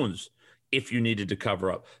Justin Jones, if you needed to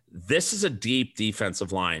cover up. This is a deep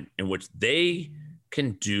defensive line in which they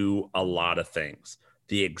can do a lot of things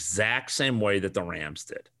the exact same way that the Rams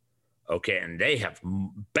did. Okay, and they have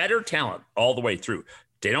better talent all the way through.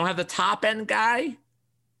 They don't have the top end guy.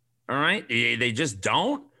 All right, they just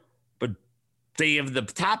don't. But they have the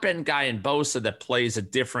top end guy in Bosa that plays a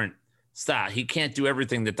different style. He can't do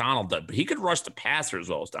everything that Donald did, but he could rush the passer as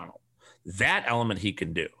well as Donald. That element he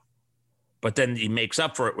can do. But then he makes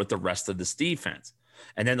up for it with the rest of this defense.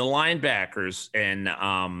 And then the linebackers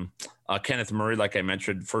and Kenneth Murray, like I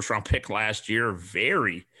mentioned, first-round pick last year,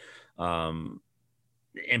 very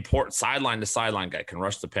important sideline-to-sideline guy, can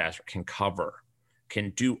rush the passer, can cover, can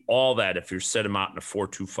do all that if you set him out in a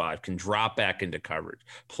 4-2-5, can drop back into coverage,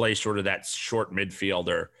 play sort of that short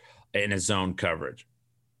midfielder in his zone coverage.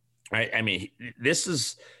 Right? I mean,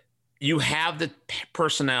 you have the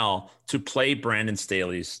personnel to play Brandon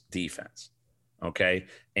Staley's defense. Okay.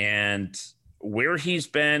 And where he's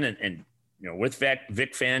been and with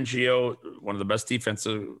Vic Fangio, one of the best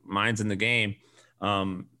defensive minds in the game,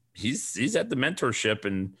 he's at the mentorship,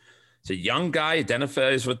 and it's a young guy,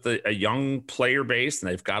 identifies with a young player base, and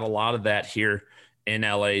they've got a lot of that here in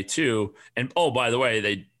LA too. And by the way,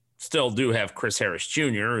 they still do have Chris Harris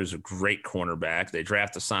Jr., who's a great cornerback. They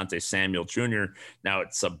draft Asante Samuel Jr. Now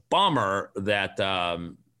it's a bummer that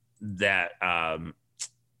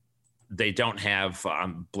they don't have.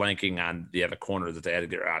 I'm blanking on the other corner that they had to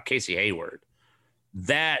get. Casey Hayward.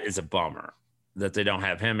 That is a bummer that they don't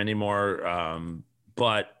have him anymore.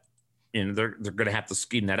 But they're going to have to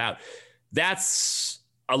scheme that out. That's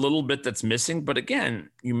a little bit that's missing. But again,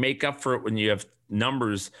 you make up for it when you have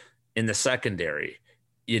numbers in the secondary.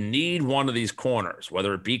 You need one of these corners,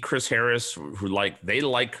 whether it be Chris Harris, they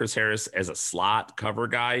like Chris Harris as a slot cover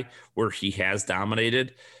guy where he has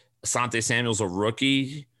dominated. Asante Samuel's a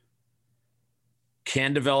rookie,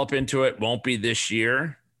 can develop into it. Won't be this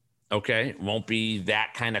year. Okay. Won't be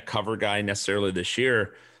that kind of cover guy necessarily this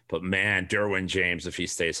year. But man, Derwin James, if he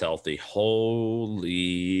stays healthy,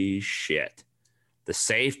 holy shit. The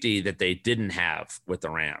safety that they didn't have with the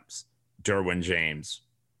Rams, Derwin James,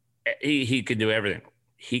 he can do everything.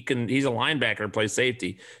 He's a linebacker, plays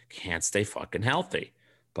safety, can't stay fucking healthy.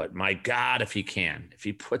 But my God, if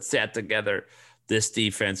he puts that together, this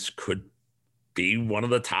defense could be one of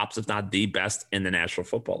the tops, if not the best in the National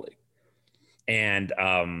Football League. And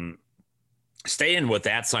staying with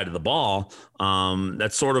that side of the ball,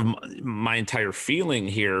 that's sort of my entire feeling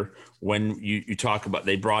here when you talk about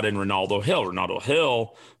they brought in Ronaldo Hill. Ronaldo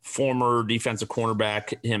Hill, former defensive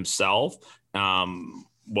cornerback himself,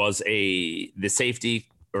 was the safety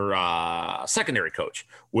or secondary coach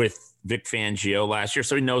with Vic Fangio last year.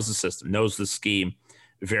 So he knows the system, knows the scheme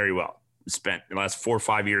very well. Spent the last 4 or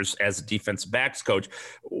 5 years as a defensive backs coach,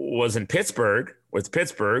 was in Pittsburgh,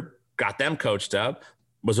 got them coached up,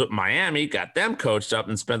 was with Miami, got them coached up,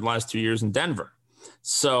 and spent the last 2 years in Denver.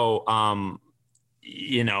 So,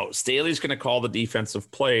 Staley's going to call the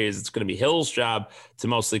defensive plays. It's going to be Hill's job to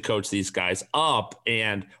mostly coach these guys up.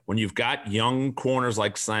 And when you've got young corners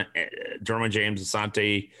like Derwin James,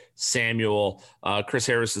 Asante Samuel, Chris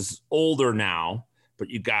Harris is older now, but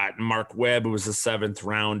you got Mark Webb, who was a 7th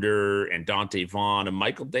rounder, and Dante Vaughn and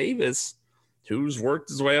Michael Davis, who's worked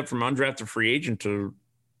his way up from undrafted free agent to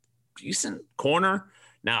decent corner.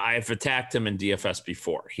 Now, I've attacked him in DFS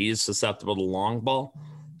before. He is susceptible to long ball,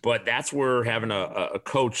 but that's where having a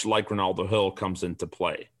coach like Ronaldo Hill comes into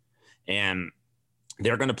play. And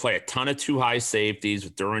they're going to play a ton of 2 high safeties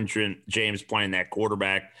with Derwin James playing that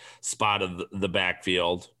quarterback spot of the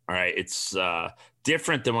backfield. All right. It's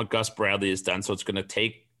different than what Gus Bradley has done. So it's going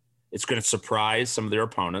to surprise some of their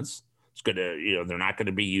opponents. It's going to, they're not going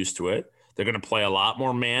to be used to it. They're going to play a lot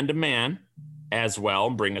more man-to-man as well,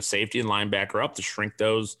 and bring a safety and linebacker up to shrink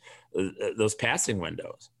those passing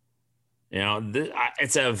windows.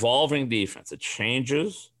 It's an evolving defense. It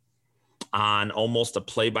changes on almost a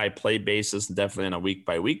play-by-play basis, and definitely on a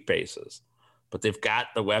week-by-week basis. But they've got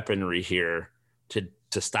the weaponry here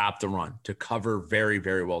to stop the run, to cover very,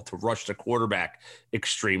 very well, to rush the quarterback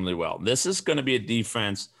extremely well. This is going to be a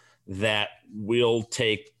defense that will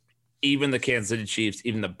take even the Kansas City Chiefs,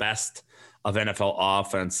 even the best of NFL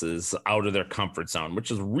offenses, out of their comfort zone,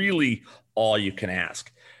 which is really all you can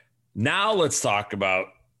ask. Now let's talk about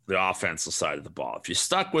the offensive side of the ball. If you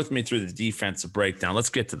stuck with me through the defensive breakdown, let's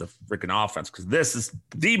get to the freaking offense, because this is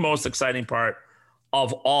the most exciting part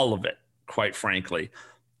of all of it, quite frankly.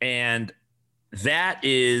 And that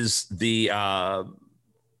is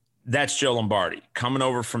that's Joe Lombardi coming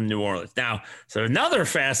over from New Orleans. Now, so another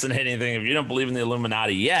fascinating thing, if you don't believe in the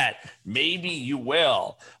Illuminati yet, maybe you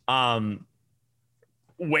will.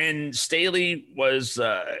 When Staley was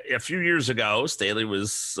a few years ago, Staley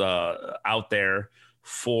was out there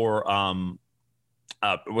for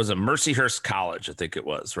it was a Mercyhurst College, I think it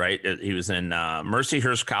was, right? He was in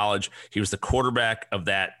Mercyhurst College. He was the quarterback of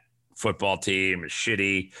that football team, a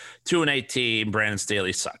shitty 2-8 team. Brandon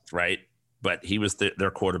Staley sucked, right? But he was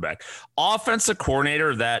their quarterback. Offensive coordinator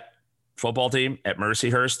of that football team at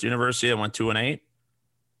Mercyhurst University that went 2-8,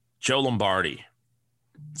 Joe Lombardi.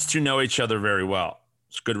 These two know each other very well.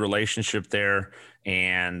 It's a good relationship there.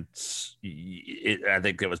 And I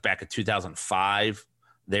think it was back in 2005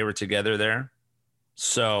 they were together there.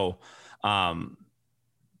 So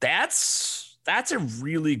that's a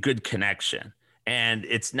really good connection. And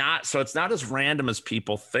it's not as random as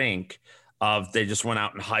people think of they just went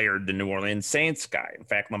out and hired the New Orleans Saints guy. In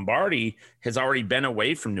fact, Lombardi has already been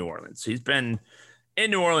away from New Orleans. He's been in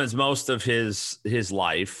New Orleans most of his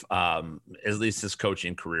life, at least his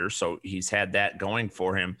coaching career. So he's had that going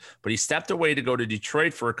for him. But he stepped away to go to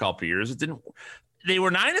Detroit for a couple of years. They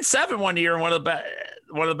were 9-7 one year, and one of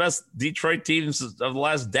the best Detroit teams of the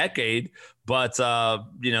last decade. But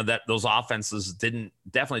that those offenses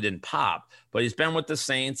definitely didn't pop. But he's been with the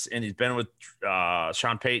Saints, and he's been with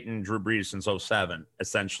Sean Payton, Drew Brees since 2007,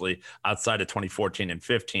 essentially outside of 2014 and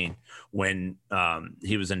 15 when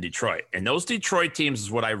he was in Detroit. And those Detroit teams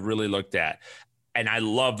is what I really looked at, and I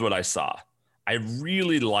loved what I saw. I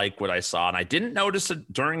really like what I saw, and I didn't notice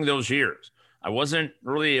it during those years. I wasn't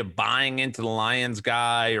really a buying into the Lions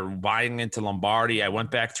guy or buying into Lombardi. I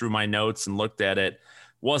went back through my notes and looked at it.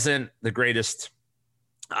 Wasn't the greatest.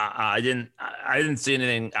 I didn't see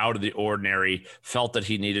anything out of the ordinary. Felt that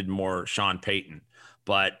he needed more Sean Payton,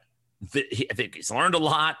 but I think he's learned a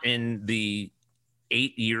lot in the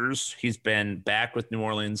 8 years he's been back with New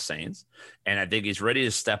Orleans Saints, and I think he's ready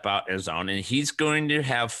to step out on his own, and he's going to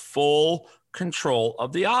have full control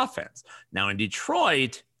of the offense. Now in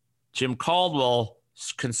Detroit, Jim Caldwell,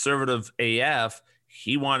 conservative AF,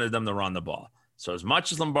 he wanted them to run the ball. So as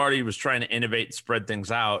much as Lombardi was trying to innovate and spread things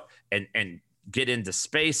out and get into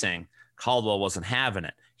spacing, Caldwell wasn't having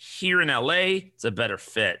it. Here in LA, it's a better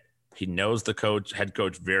fit. He knows the head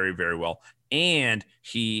coach very, very well. And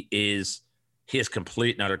he has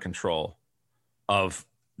complete and utter control of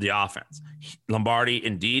the offense. Lombardi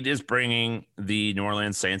indeed is bringing the New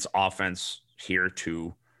Orleans Saints offense here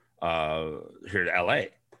to LA.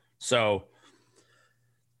 So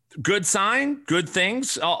good sign, good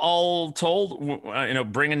things all told.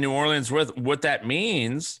 Bringing New Orleans with what that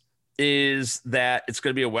means is that it's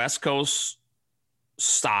going to be a West Coast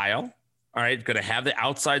style. All right, going to have the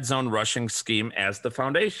outside zone rushing scheme as the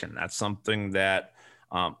foundation. That's something that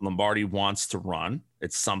Lombardi wants to run.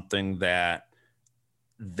 It's something that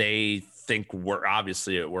they think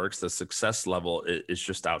obviously it works. The success level is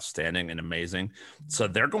just outstanding and amazing. So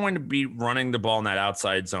they're going to be running the ball in that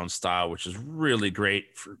outside zone style, which is really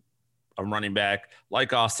great for a running back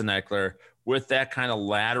like Austin Eckler with that kind of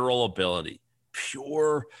lateral ability,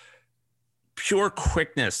 pure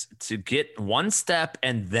quickness to get one step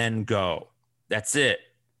and then go. That's it.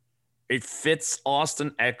 It fits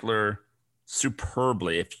Austin Eckler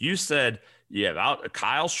superbly. If you said you have out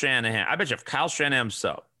Kyle Shanahan, I bet you if Kyle Shanahan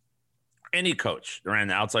himself, any coach around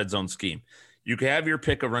the outside zone scheme, you could have your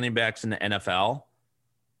pick of running backs in the NFL.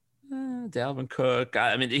 Dalvin Cook.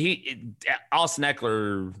 I mean, Austin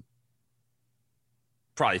Eckler,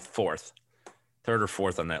 probably third or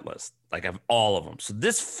fourth on that list. Like, of all of them. So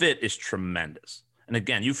this fit is tremendous. And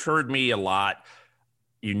again, you've heard me a lot.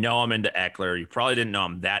 You know I'm into Eckler. You probably didn't know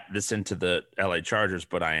I'm this into the LA Chargers,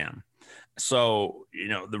 but I am. So,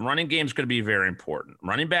 the running game is going to be very important.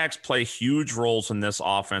 Running backs play huge roles in this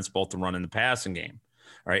offense, both the run and the passing game.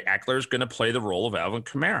 All right, Eckler is going to play the role of Alvin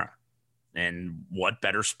Kamara. And what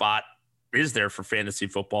better spot is there for fantasy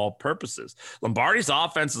football purposes? Lombardi's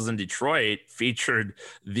offenses in Detroit featured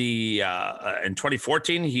in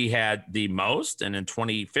 2014, he had the most, and in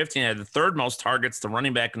 2015, he had the third most targets to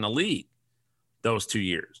running back in the league those 2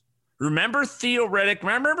 years. Remember Theo Riddick?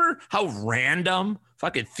 Remember how random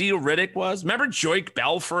fucking Theo Riddick was? Remember Joik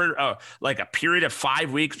Belford, like a period of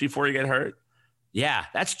 5 weeks before he got hurt? Yeah,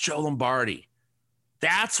 that's Joe Lombardi.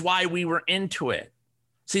 That's why we were into it.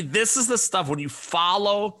 See, this is the stuff when you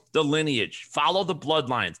follow the lineage, follow the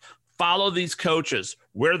bloodlines, follow these coaches,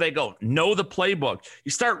 where they go, know the playbook. You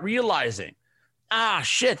start realizing,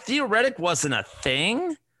 shit, Theo Riddick wasn't a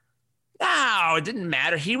thing. No, it didn't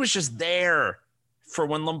matter. He was just there for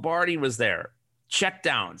when Lombardi was there. Check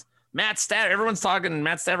downs. Matt Stafford, everyone's talking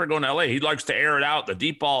Matt Stafford going to LA. He likes to air it out, the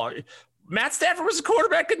deep ball. Matt Stafford was a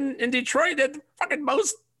quarterback in Detroit that fucking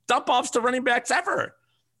most dump offs to running backs ever.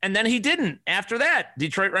 And then he didn't. After that,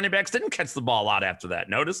 Detroit running backs didn't catch the ball a lot after that.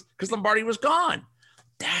 Notice? Because Lombardi was gone.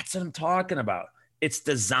 That's what I'm talking about. It's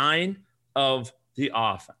design of the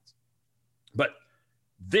offense. But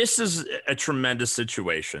this is a tremendous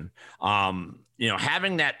situation.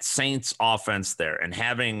 Having that Saints offense there and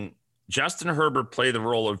having Justin Herbert play the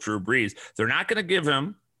role of Drew Brees, they're not going to give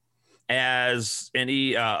him as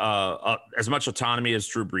much autonomy as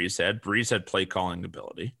Drew Brees had. Brees had play calling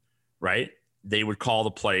ability, right? They would call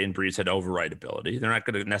the play and Brees had override ability. They're not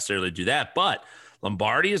going to necessarily do that, but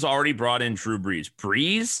Lombardi has already brought in Drew Brees.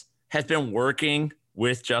 Brees has been working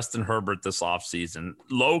with Justin Herbert this offseason.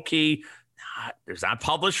 Low-key, there's not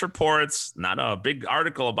published reports, not a big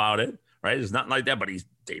article about it, right? There's nothing like that, but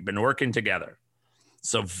they've been working together.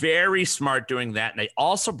 So very smart doing that. And they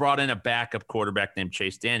also brought in a backup quarterback named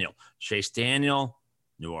Chase Daniel. Chase Daniel,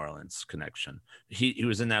 New Orleans connection. He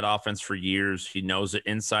was in that offense for years. He knows it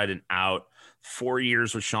inside and out. 4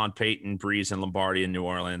 years with Sean Payton, Breeze, and Lombardi in New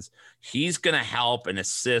Orleans. He's going to help and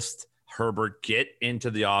assist Herbert get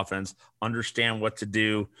into the offense, understand what to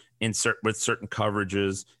do with certain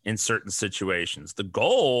coverages in certain situations. The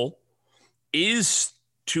goal is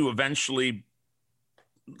to eventually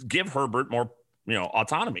give Herbert more,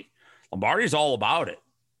 autonomy. Lombardi's all about it.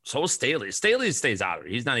 So is Staley. Staley stays out of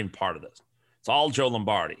it. He's not even part of this. It's all Joe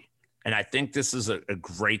Lombardi. And I think this is a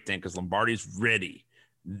great thing because Lombardi's ready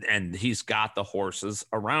and he's got the horses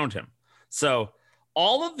around him. So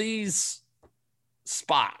all of these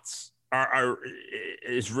spots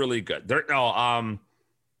is really good. The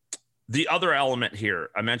other element here,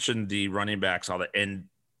 I mentioned the running backs, all that, and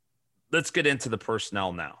let's get into the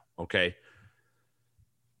personnel now. Okay.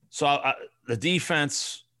 So the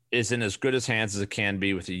defense is in as good as hands as it can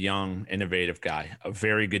be with a young, innovative guy, a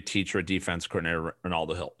very good teacher, a defense coordinator,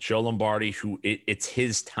 Ronaldo Hill. Joe Lombardi, who it's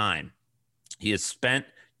his time. He has spent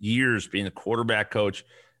years being a quarterback coach,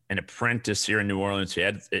 an apprentice here in New Orleans. He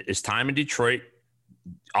had his time in Detroit.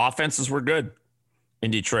 Offenses were good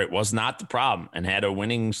in Detroit, was not the problem, and had a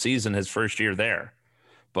winning season his first year there.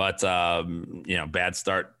 But, bad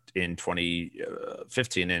start in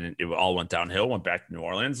 2015, and it all went downhill, went back to New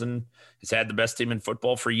Orleans, and he's had the best team in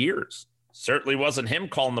football for years. Certainly wasn't him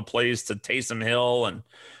calling the plays to Taysom Hill and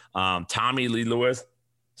Tommy Lee Lewis.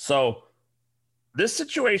 So this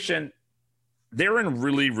situation, they're in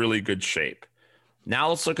really, really good shape. Now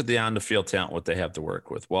let's look at the on-the-field talent, what they have to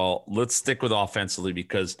work with. Well, let's stick with offensively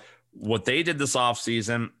because what they did this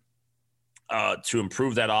offseason to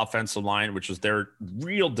improve that offensive line, which was their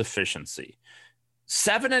real deficiency,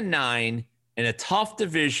 7-9 in a tough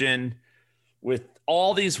division with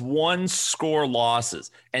all these one-score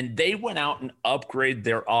losses. And they went out and upgraded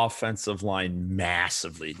their offensive line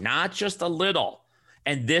massively, not just a little.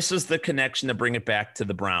 And this is the connection to bring it back to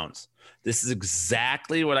the Browns. This is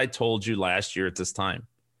exactly what I told you last year at this time.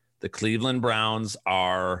 The Cleveland Browns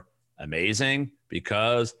are amazing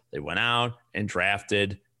because they went out and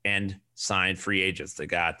drafted and signed free agents. They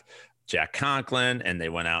got Jack Conklin, and they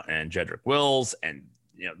went out and Jedrick Wills, and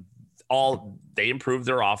they improved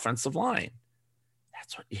their offensive line.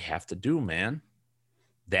 That's what you have to do, man.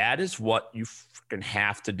 That is what you freaking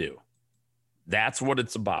have to do. That's what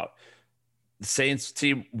it's about. The Saints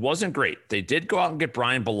team wasn't great. They did go out and get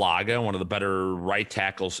Brian Bulaga, one of the better right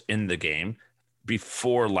tackles in the game,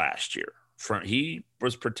 before last year. He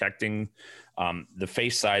was protecting the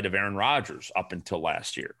face side of Aaron Rodgers up until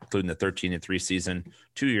last year, including the 13-3 season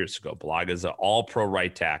 2 years ago. Balaga's an all-pro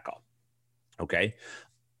right tackle. Okay.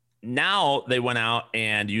 Now they went out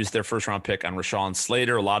and used their first-round pick on Rashawn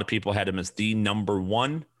Slater. A lot of people had him as the number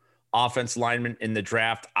 1 offense lineman in the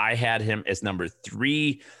draft. I had him as number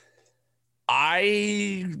 3.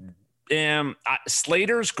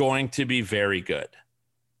 Slater's going to be very good.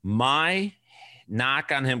 My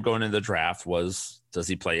knock on him going into the draft was, does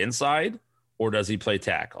he play inside or does he play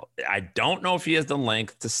tackle? I don't know if he has the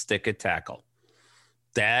length to stick at tackle.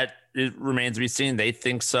 That it remains to be seen. They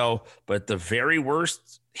think so, but at the very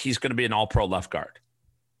worst, he's going to be an all-pro left guard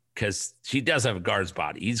because he does have a guard's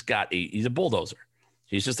body. He's a bulldozer.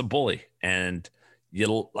 He's just a bully, and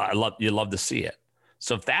you love to see it.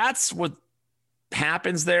 So if that's what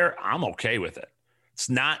happens there, I'm okay with it. It's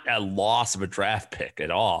not a loss of a draft pick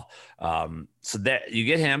at all. So that you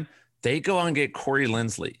get him. They go on and get Corey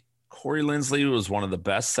Linsley. Corey Linsley was one of the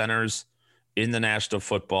best centers in the National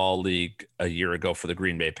Football League a year ago for the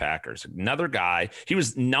Green Bay Packers. Another guy. He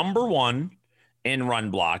was number 1 in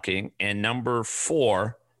run blocking and number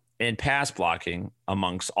 4 in pass blocking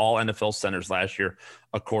amongst all NFL centers last year,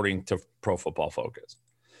 according to Pro Football Focus.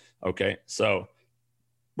 Okay, so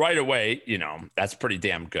right away, that's pretty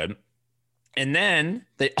damn good. And then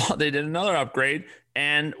they did another upgrade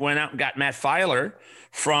and went out and got Matt Filer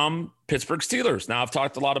from Pittsburgh Steelers. Now, I've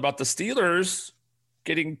talked a lot about the Steelers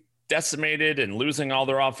getting decimated and losing all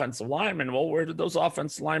their offensive linemen. Well, where did those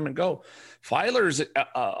offensive linemen go? Filer's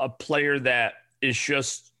a player that is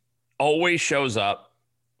just always shows up,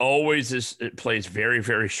 always plays very,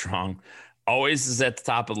 very strong, always is at the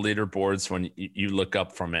top of the leaderboards when you look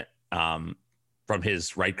up from it. From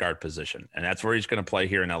his right guard position. And that's where he's going to play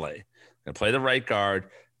here in LA. Going to play the right guard.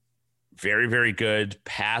 Very, very good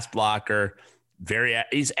pass blocker.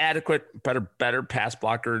 He's adequate, better pass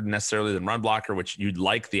blocker necessarily than run blocker, which you'd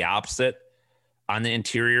like the opposite on the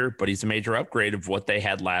interior, but he's a major upgrade of what they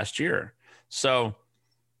had last year. So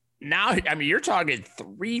now, you're talking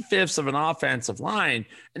 3/5 of an offensive line,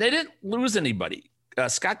 and they didn't lose anybody.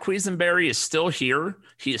 Scott Quisenberry is still here.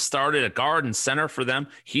 He has started at guard and center for them.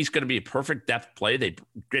 He's going to be a perfect depth play. They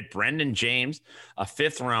get Brendan James, a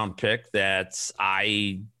 5th-round pick that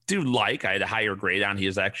I do like. I had a higher grade on. He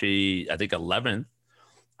is actually, I think, 11th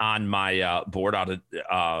on my board out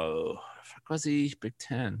of was he Big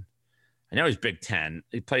Ten? I know he's Big Ten.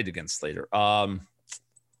 He played against Slater.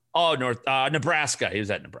 Nebraska. He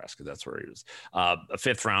was at Nebraska. That's where he was. A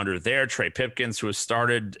 5th-rounder there. Trey Pipkins, who has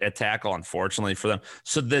started at tackle, unfortunately for them.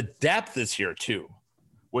 So the depth is here too,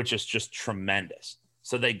 which is just tremendous.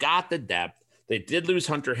 So they got the depth. They did lose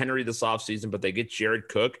Hunter Henry this offseason, but they get Jared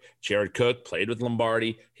Cook. Jared Cook played with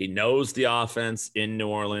Lombardi. He knows the offense in New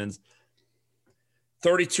Orleans.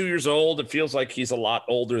 32 years old. It feels like he's a lot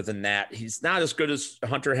older than that. He's not as good as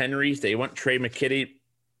Hunter Henry. They went Trey McKitty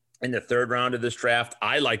in the 3rd round of this draft.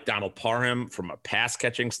 I like Donald Parham from a pass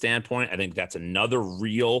catching standpoint. I think that's another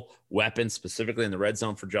real weapon, specifically in the red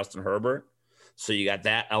zone for Justin Herbert. So you got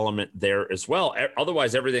that element there as well.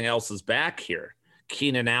 Otherwise, everything else is back here.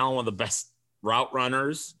 Keenan Allen, one of the best route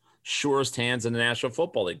runners, surest hands in the National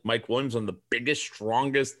Football League. Mike Williams, one of the biggest,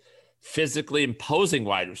 strongest, physically imposing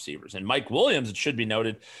wide receivers. And Mike Williams, it should be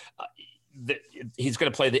noted, he's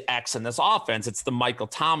going to play the X in this offense. It's the Michael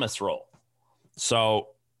Thomas role. So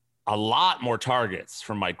a lot more targets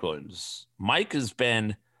from Mike Williams. Mike has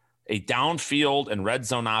been a downfield and red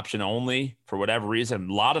zone option only for whatever reason.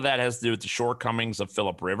 A lot of that has to do with the shortcomings of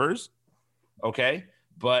Phillip Rivers. Okay.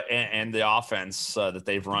 But, and the offense that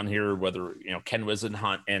they've run here, whether, Ken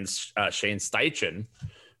Wisenhunt and Shane Steichen,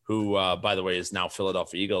 who, by the way, is now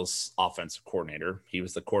Philadelphia Eagles offensive coordinator. He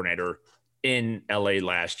was the coordinator in LA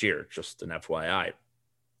last year, just an FYI.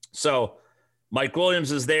 So Mike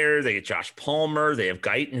Williams is there. They get Josh Palmer. They have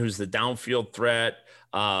Guyton, who's the downfield threat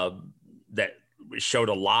that showed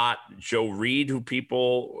a lot. Joe Reed, who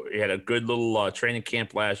had a good little training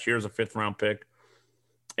camp last year as a 5th-round pick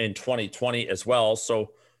in 2020 as well.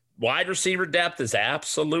 So wide receiver depth is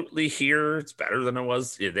absolutely here. It's better than it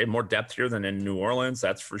was. They have more depth here than in New Orleans,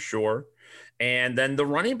 that's for sure. And then the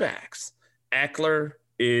running backs. Eckler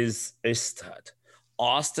is a stud.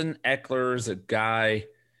 Austin Eckler is a guy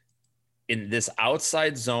in this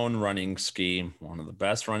outside zone running scheme, one of the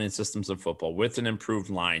best running systems of football with an improved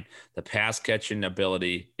line. The pass catching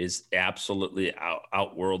ability is absolutely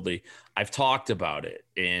outworldly. I've talked about it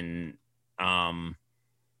in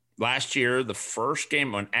last year, the first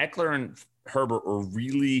game when Eckler and Herbert were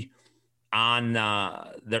really on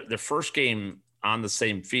their first game on the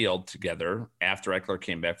same field together after Eckler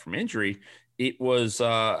came back from injury. It was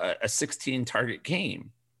a 16 target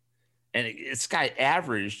game. And this guy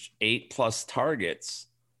averaged 8+ targets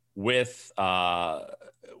with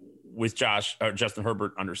Justin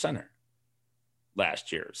Herbert under center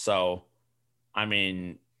last year. So, I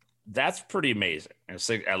mean, that's pretty amazing.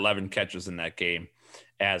 11 catches in that game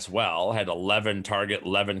as well. Had 11 target,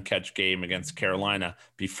 11 catch game against Carolina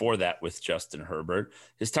before that with Justin Herbert.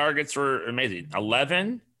 His targets were amazing.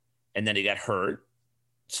 11, and then he got hurt.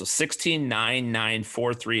 So 16, 9, 9,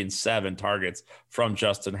 4, 3, and 7 targets from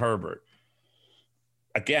Justin Herbert.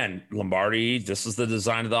 Again, Lombardi, this is the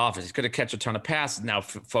design of the offense. He's going to catch a ton of passes. Now,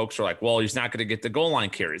 folks are like, well, he's not going to get the goal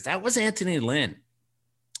line carries. That was Anthony Lynn.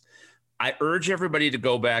 I urge everybody to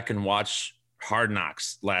go back and watch Hard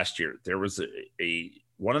Knocks last year. There was a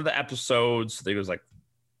one of the episodes, I think it was like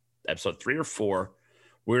episode 3 or 4,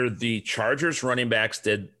 where the Chargers running backs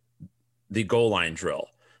did the goal line drill.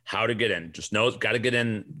 How to get in. Just know, got to get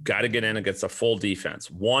in against a full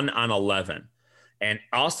defense. 1 on 11. And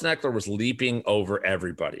Austin Eckler was leaping over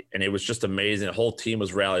everybody. And it was just amazing. The whole team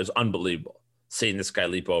was rallying. It was unbelievable seeing this guy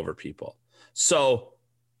leap over people. So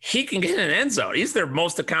he can get in an end zone. He's their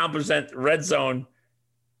most accomplished red zone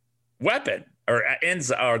weapon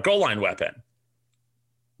or goal line weapon.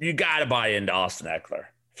 You got to buy into Austin Eckler.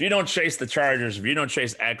 If you don't chase the Chargers, if you don't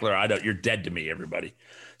chase Eckler, you're dead to me, everybody.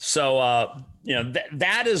 So,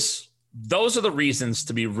 those are the reasons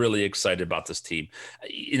to be really excited about this team.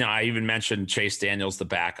 I even mentioned Chase Daniels, the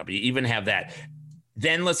backup. You even have that.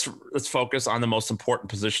 Then let's focus on the most important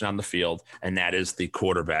position on the field, and that is the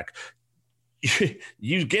quarterback.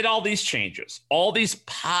 You get all these changes, all these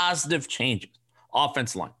positive changes.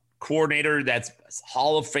 Offensive line, coordinator, that's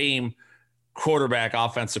Hall of Fame quarterback,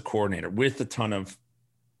 offensive coordinator with a ton of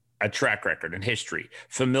a track record and history,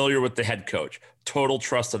 familiar with the head coach, total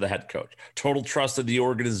trust of the head coach, total trust of the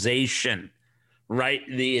organization, right?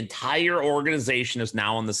 The entire organization is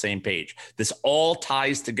now on the same page. This all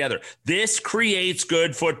ties together. This creates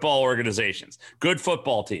good football organizations, good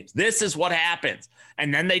football teams. This is what happens.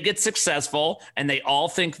 And then they get successful and they all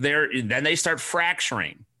think then they start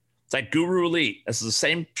fracturing. It's like Guru Elite. This is the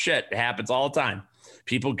same shit. It happens all the time.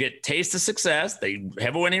 People get taste of success. They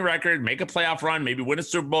have a winning record, make a playoff run, maybe win a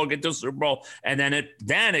Super Bowl, get to a Super Bowl, and then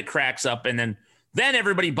it cracks up, and then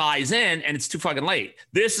everybody buys in, and it's too fucking late.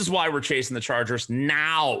 This is why we're chasing the Chargers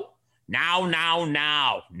now.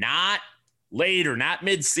 Not later, not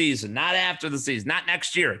mid-season, not after the season, not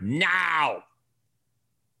next year. Now.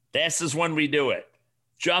 This is when we do it.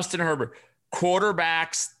 Justin Herbert.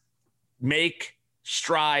 Quarterbacks make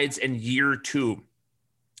strides in year 2.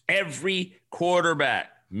 Every quarterback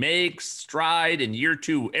makes stride in year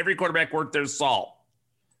 2. Every quarterback worked their salt.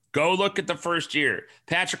 Go look at the first year.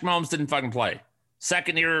 Patrick Mahomes didn't fucking play.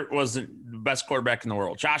 Second year wasn't the best quarterback in the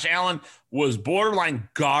world. Josh Allen was borderline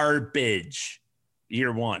garbage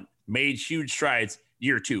year 1. Made huge strides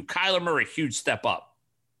year 2. Kyler Murray, huge step up.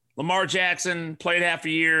 Lamar Jackson played half a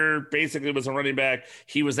year, basically was a running back.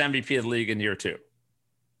 He was MVP of the league in year 2.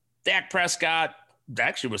 Dak Prescott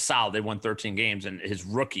actually was solid. They won 13 games in his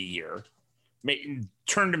rookie year.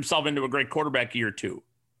 Turned himself into a great quarterback year 2.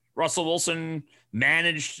 Russell Wilson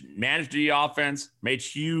managed the offense, made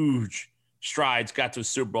huge strides, got to a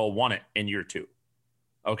Super Bowl, won it in year 2.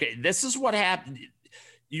 Okay, this is what happened.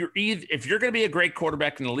 If you're going to be a great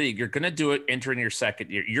quarterback in the league, you're going to do it entering your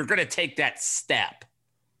second year. You're going to take that step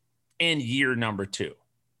in year number 2.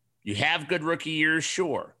 You have good rookie years,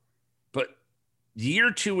 sure, but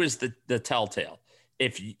year 2 is the telltale.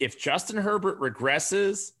 If Justin Herbert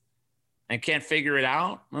regresses and can't figure it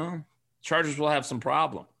out, well, Chargers will have some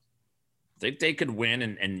problem. I think they could win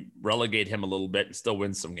and relegate him a little bit and still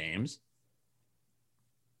win some games.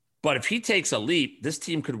 But if he takes a leap, this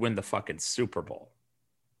team could win the fucking Super Bowl.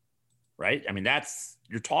 Right? I mean,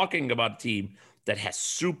 you're talking about a team that has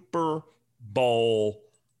Super Bowl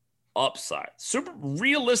upside, super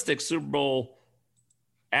realistic Super Bowl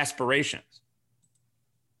aspirations.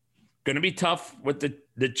 Going to be tough with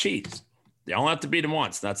the Chiefs. They only have to beat them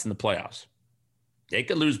once. That's in the playoffs. They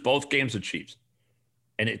could lose both games with Chiefs,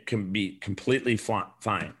 and it can be completely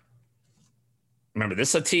fine. Remember, this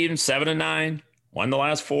is a team 7-9. Won the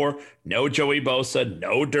last 4. No Joey Bosa.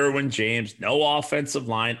 No Derwin James. No offensive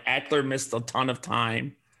line. Eckler missed a ton of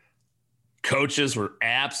time. Coaches were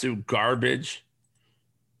absolute garbage.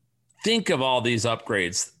 Think of all these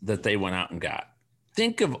upgrades that they went out and got.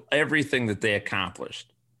 Think of everything that they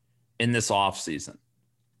accomplished in this offseason.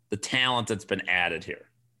 The talent that's been added here.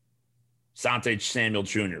 Asante Samuel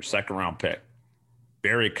Jr., second-round pick.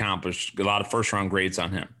 Very accomplished. A lot of first-round grades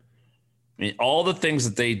on him. I mean, all the things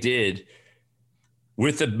that they did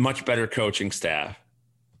with a much better coaching staff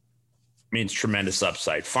means tremendous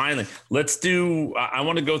upside. Finally, I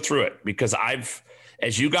want to go through it because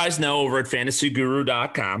as you guys know, over at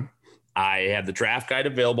fantasyguru.com, I have the draft guide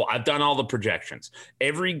available. I've done all the projections.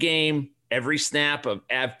 Every game, every snap,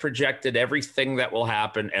 I've projected everything that will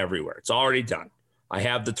happen everywhere. It's already done. I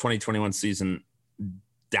have the 2021 season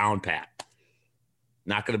down pat.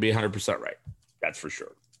 Not going to be 100% right. That's for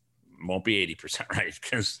sure. Won't be 80% right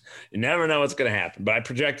because you never know what's going to happen, but I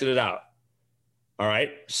projected it out. All right.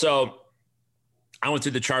 So I went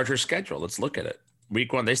through the Chargers schedule. Let's look at it.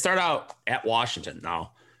 Week 1, they start out at Washington.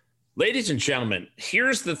 Now, ladies and gentlemen,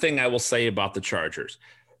 here's the thing I will say about the Chargers.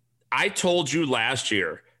 I told you last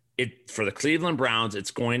year for the Cleveland Browns, it's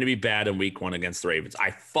going to be bad in week 1 against the Ravens. I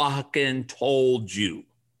fucking told you.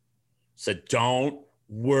 Said, don't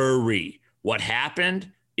worry. What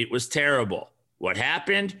happened? It was terrible. What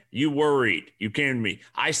happened? You worried. You came to me.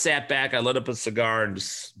 I sat back. I lit up a cigar and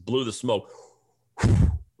just blew the smoke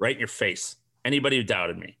right in your face. Anybody who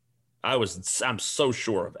doubted me, I'm so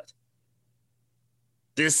sure of it.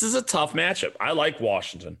 This is a tough matchup. I like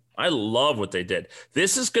Washington. I love what they did.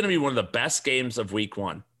 This is going to be one of the best games of week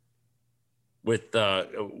 1 with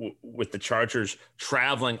the Chargers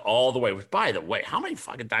traveling all the way. By the way, how many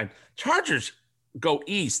fucking times Chargers go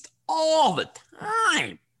east all the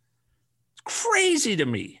time? Crazy to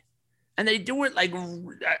me. And they do it like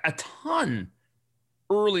a ton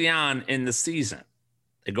early on in the season.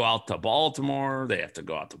 They go out to Baltimore. They have to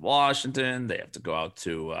go out to Washington. They have to go out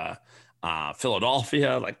to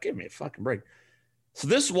Philadelphia. Like, give me a fucking break.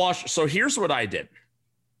 So here's what I did.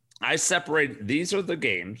 I separated. These are the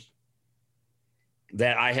games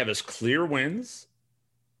that I have as clear wins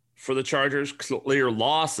for the Chargers, clear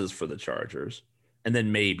losses for the Chargers, and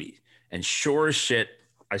then maybe. And sure as shit,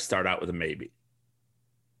 I start out with a maybe.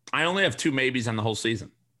 I only have 2 maybes on the whole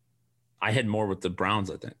season. I had more with the Browns,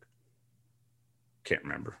 I think. Can't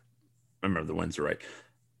remember. I remember the wins are right.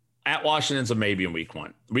 At Washington's a maybe in week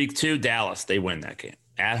 1. Week 2, Dallas, they win that game.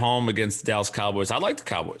 At home against the Dallas Cowboys. I like the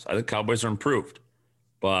Cowboys. I think Cowboys are improved.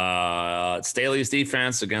 But Staley's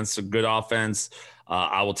defense against a good offense,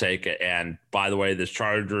 I will take it. And by the way, this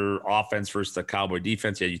Charger offense versus the Cowboy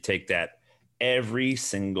defense, yeah, you take that every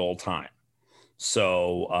single time.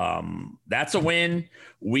 So that's a win.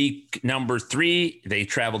 Week number 3, they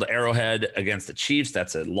travel to Arrowhead against the Chiefs.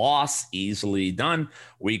 That's a loss, easily done.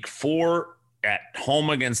 Week 4, at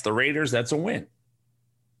home against the Raiders. That's a win.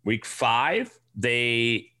 Week 5,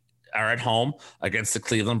 they are at home against the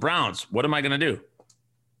Cleveland Browns. What am I going to do?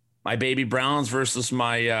 My baby Browns versus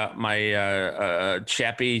my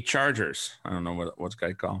chappy Chargers. I don't know what's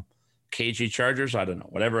guy call them. KG Chargers. I don't know.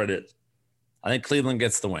 Whatever it is. I think Cleveland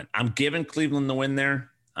gets the win. I'm giving Cleveland the win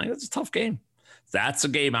there. I think it's a tough game. That's a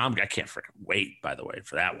game I can't freaking wait, by the way,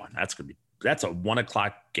 for that one. That's a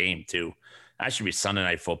 1:00 game too. That should be Sunday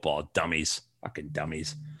Night Football. Dummies. Fucking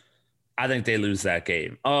dummies. I think they lose that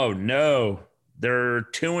game. Oh no. They're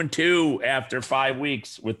 2-2 after 5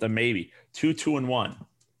 weeks with the maybe. 2-2-1.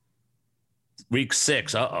 Week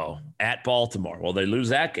 6. At Baltimore. Well, they lose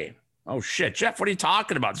that game. Oh shit. Jeff, what are you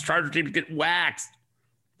talking about? This Charger team get waxed.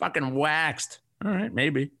 Fucking waxed. All right,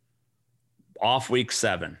 maybe. Off week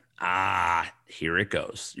 7. Here it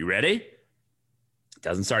goes. You ready? It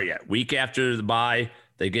doesn't start yet. Week after the bye,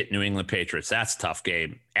 they get New England Patriots. That's a tough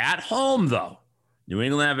game. At home, though. New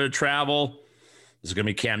England have to travel. This is going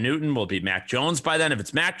to be Cam Newton. Will it be Mac Jones by then? If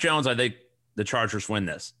it's Mac Jones, I think the Chargers win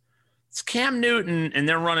this. It's Cam Newton, and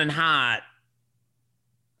they're running hot.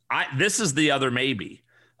 This is the other maybe.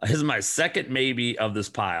 This is my second maybe of this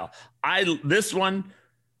pile. This one,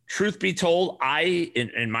 truth be told,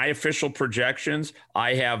 in my official projections,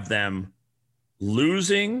 I have them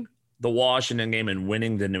losing the Washington game and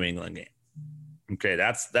winning the New England game. Okay,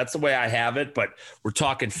 that's the way I have it, but we're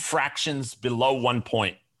talking fractions below 1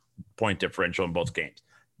 point differential in both games.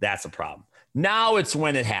 That's a problem. Now it's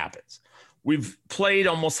when it happens. We've played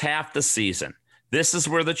almost half the season. This is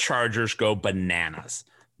where the Chargers go bananas.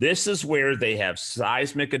 This is where they have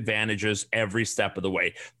seismic advantages every step of the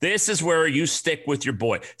way. This is where you stick with your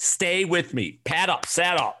boy. Stay with me. Pad up,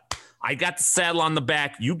 saddle up. I got the saddle on the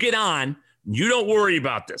back. You get on. You don't worry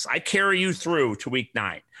about this. I carry you through to week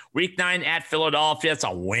 9. Week 9 at Philadelphia, that's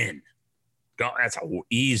a win. That's an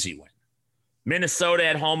easy win. Minnesota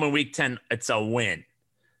at home in week 10, it's a win.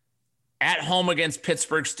 At home against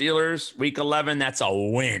Pittsburgh Steelers, week 11, that's a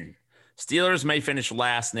win. Steelers may finish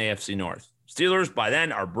last in the AFC North. Steelers by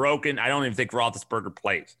then are broken. I don't even think Roethlisberger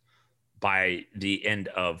plays by the end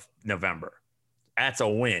of November. That's a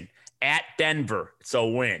win. At Denver, it's a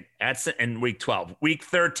win. That's in week 12. Week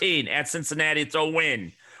 13 at Cincinnati, it's a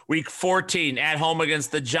win. Week 14 at home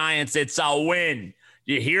against the Giants, it's a win.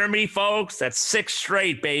 You hear me, folks? That's 6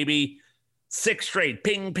 straight, baby. 6 straight.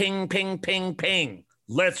 Ping, ping, ping, ping, ping.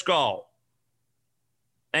 Let's go.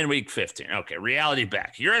 And week 15. Okay, reality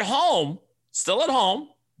back. You're at home, still at home,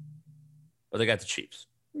 but they got the Chiefs.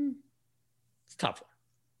 It's a tough one.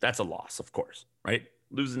 That's a loss, of course, right?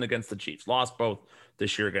 Losing against the Chiefs. Lost both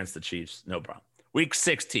this year against the Chiefs. No problem. Week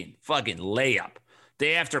 16, fucking layup.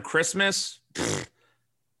 Day after Christmas,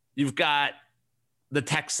 you've got the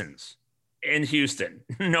Texans in Houston.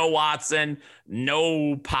 No Watson,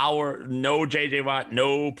 no power, no J.J. Watt,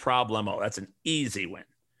 no problemo. That's an easy win.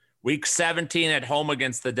 Week 17 at home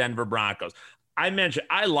against the Denver Broncos. I mentioned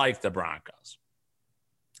I like the Broncos.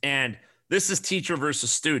 And this is teacher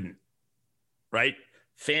versus student, right?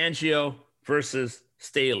 Fangio versus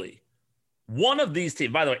Staley. One of these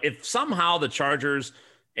teams, by the way, if somehow the Chargers,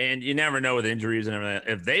 and you never know with injuries and everything,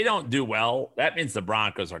 if they don't do well, that means the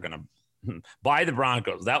Broncos are going to buy the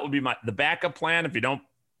Broncos. That would be the backup plan. If you don't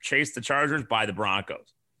chase the Chargers, buy the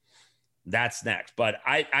Broncos. That's next. But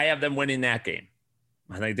I have them winning that game.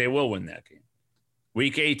 I think they will win that game.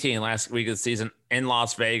 Week 18, last week of the season in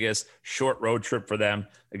Las Vegas, short road trip for them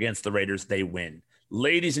against the Raiders. They win.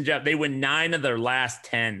 Ladies and gentlemen, they win 9 of their last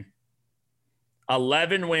 10.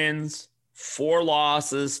 11 wins, 4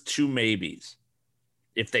 losses, 2 maybes.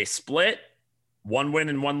 If they split, 1 win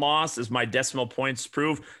and 1 loss, as my decimal points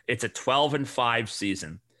prove, it's a 12-5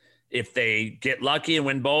 season. If they get lucky and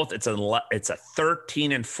win both, it's a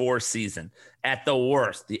 13-4 season. At the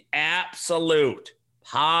worst, the absolute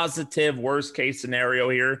positive worst case scenario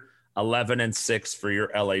here, 11-6 for your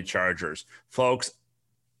LA Chargers. Folks,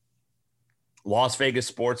 Las Vegas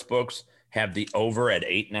sports books have the over at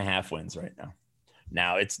 8.5 wins right now.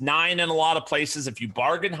 Now it's 9 in a lot of places. If you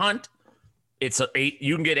bargain hunt, it's 8.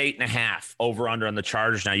 You can get 8.5 over under on the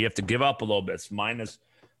Chargers. Now you have to give up a little bit. It's minus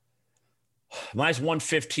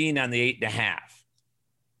 115 on the 8.5,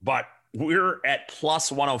 but we're at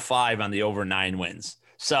plus 105 on the over 9 wins.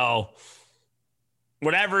 So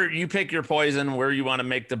whatever, you pick your poison, where you want to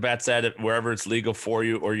make the bets at it, wherever it's legal for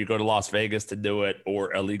you, or you go to Las Vegas to do it,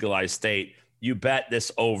 or a legalized state, you bet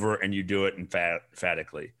this over and you do it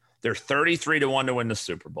emphatically. They're 33-1 to win the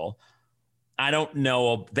Super Bowl. I don't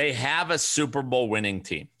know. They have a Super Bowl winning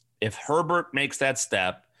team. If Herbert makes that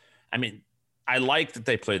step, I mean, I like that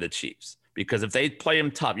they play the Chiefs because if they play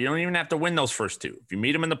them tough, you don't even have to win those first two. If you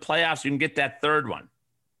meet them in the playoffs, you can get that third one,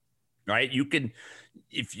 right? You can,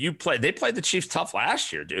 they played the Chiefs tough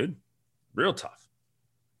last year, dude. Real tough.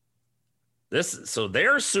 So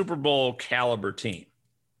they're a Super Bowl caliber team.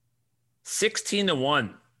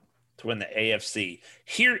 16-1 to win the AFC.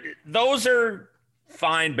 Here, those are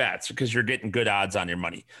fine bets because you're getting good odds on your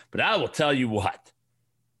money. But I will tell you what,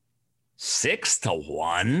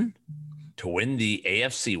 6-1 to win the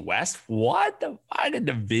AFC West. What? The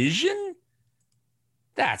division?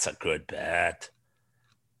 That's a good bet.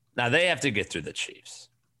 Now they have to get through the Chiefs.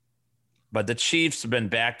 But the Chiefs have been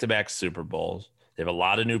back-to-back Super Bowls. They have a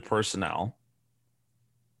lot of new personnel.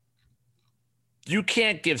 You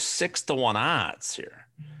can't give 6-1 odds here.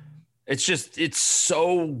 It's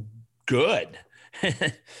so good.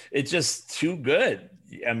 It's just too good.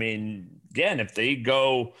 I mean, again, if they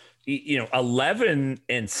go,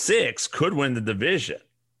 11-6 could win the division.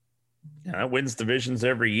 That wins divisions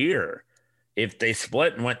every year. If they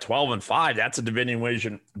split and went 12-5, that's a division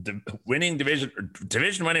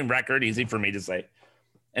winning record. Easy for me to say.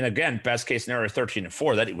 And again, best case scenario,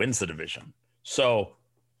 13-4, that he wins the division. So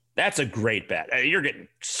that's a great bet. You're getting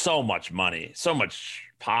so much money, so much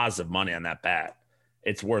positive money on that bet.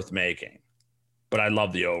 It's worth making. But I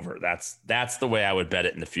love the over. That's the way I would bet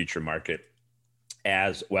it in the future market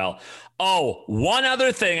as well. Oh, one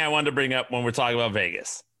other thing I wanted to bring up when we're talking about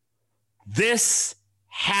Vegas. This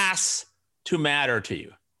has to matter to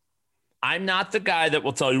you. I'm not the guy that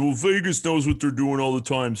will tell you, well, Vegas knows what they're doing all the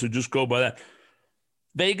time, so just go by that.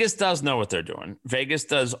 Vegas does know what they're doing. Vegas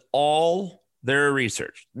does all their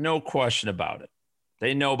research. No question about it.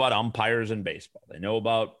 They know about umpires in baseball. They know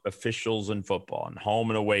about officials in football and home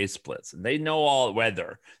and away splits. And they know all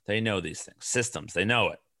weather. They know these things. Systems, they know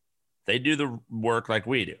it. They do the work like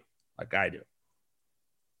we do, like I do.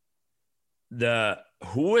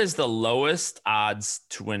 Who is the lowest odds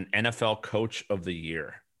to win NFL Coach of the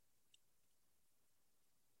Year?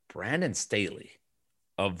 Brandon Staley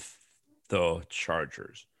of the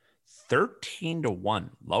Chargers. 13-1.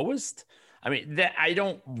 Lowest? I mean, I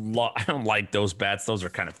don't like those bets. Those are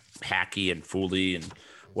kind of hacky and fooly and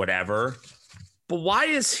whatever. But why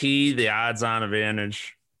is he the odds-on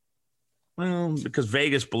advantage? Well, because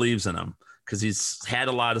Vegas believes in him. Because he's had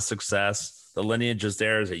a lot of success. The lineage is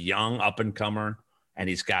there as a young up-and-comer. And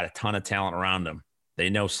he's got a ton of talent around him. They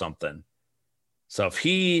know something. So if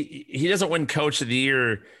he doesn't win Coach of the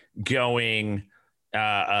Year going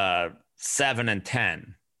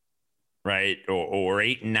 7-10, right, or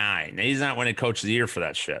 8-9, he's not winning Coach of the Year for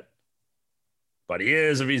that shit. But he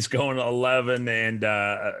is if he's going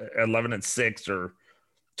 11-6 or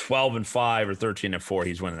 12-5 or 13-4.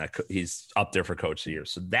 He's winning that. He's up there for Coach of the Year.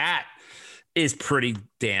 So that is pretty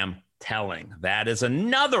damn telling. That is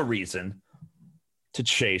another reason to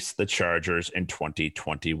chase the Chargers in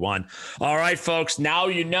 2021. All right, folks, now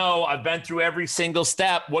you know I've been through every single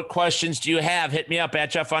step. What questions do you have? Hit me up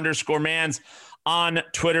at Jeff_Mans on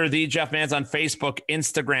Twitter, the Jeff Mans on Facebook,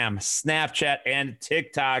 Instagram, Snapchat, and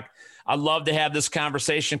TikTok. I'd love to have this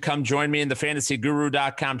conversation. Come join me in the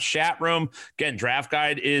fantasyguru.com chat room. Again, Draft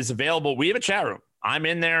Guide is available. We have a chat room. I'm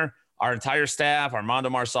in there. Our entire staff, Armando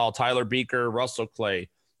Marsal, Tyler Beaker, Russell Clay,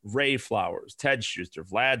 Ray Flowers, Ted Schuster,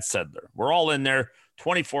 Vlad Sedler. We're all in there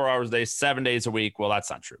 24 hours a day, 7 days a week. Well, that's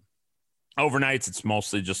not true. Overnights, it's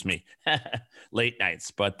mostly just me. Late nights.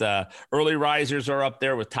 But early risers are up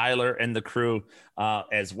there with Tyler and the crew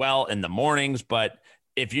as well in the mornings. But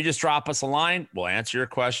if you just drop us a line, we'll answer your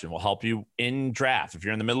question. We'll help you in draft. If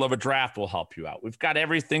you're in the middle of a draft, we'll help you out. We've got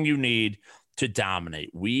everything you need to dominate.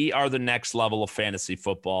 We are the next level of fantasy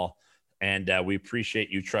football. And we appreciate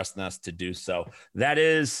you trusting us to do so. That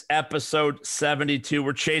is episode 72.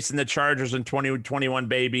 We're chasing the Chargers in 2021,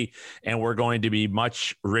 baby. And we're going to be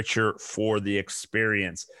much richer for the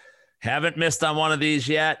experience. Haven't missed on one of these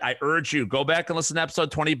yet? I urge you, go back and listen to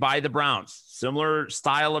episode 20 by the Browns. Similar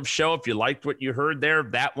style of show. If you liked what you heard there,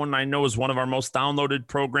 that one I know is one of our most downloaded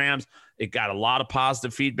programs. It got a lot of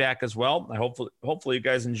positive feedback as well. Hopefully you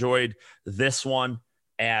guys enjoyed this one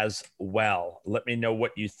as well. Let me know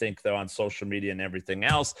what you think, though, on social media and everything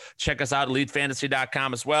else. Check us out,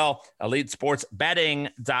 elitefantasy.com as well,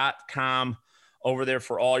 elitesportsbetting.com over there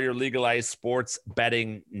for all your legalized sports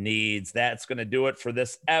betting needs. That's going to do it for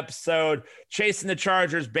this episode. Chasing the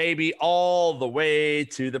Chargers, baby, all the way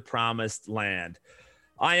to the promised land.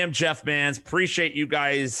 I am Jeff Mans. Appreciate you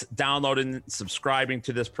guys downloading, subscribing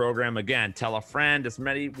to this program. Again, tell a friend.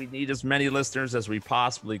 We need as many listeners as we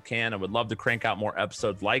possibly can. I would love to crank out more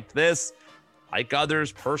episodes like this. like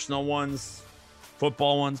others, personal ones,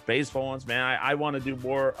 football ones, baseball ones, man, I want to do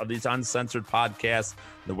more of these uncensored podcasts.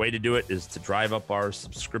 The way to do it is to drive up our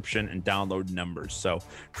subscription and download numbers. So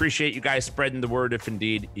appreciate you guys spreading the word if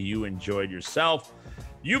indeed you enjoyed yourself.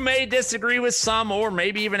 You may disagree with some or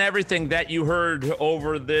maybe even everything that you heard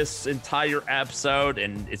over this entire episode,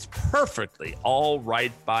 and it's perfectly all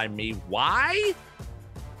right by me. Why?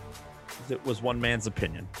 It was one man's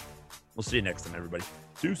opinion. We'll see you next time, everybody.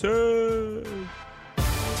 Deuces.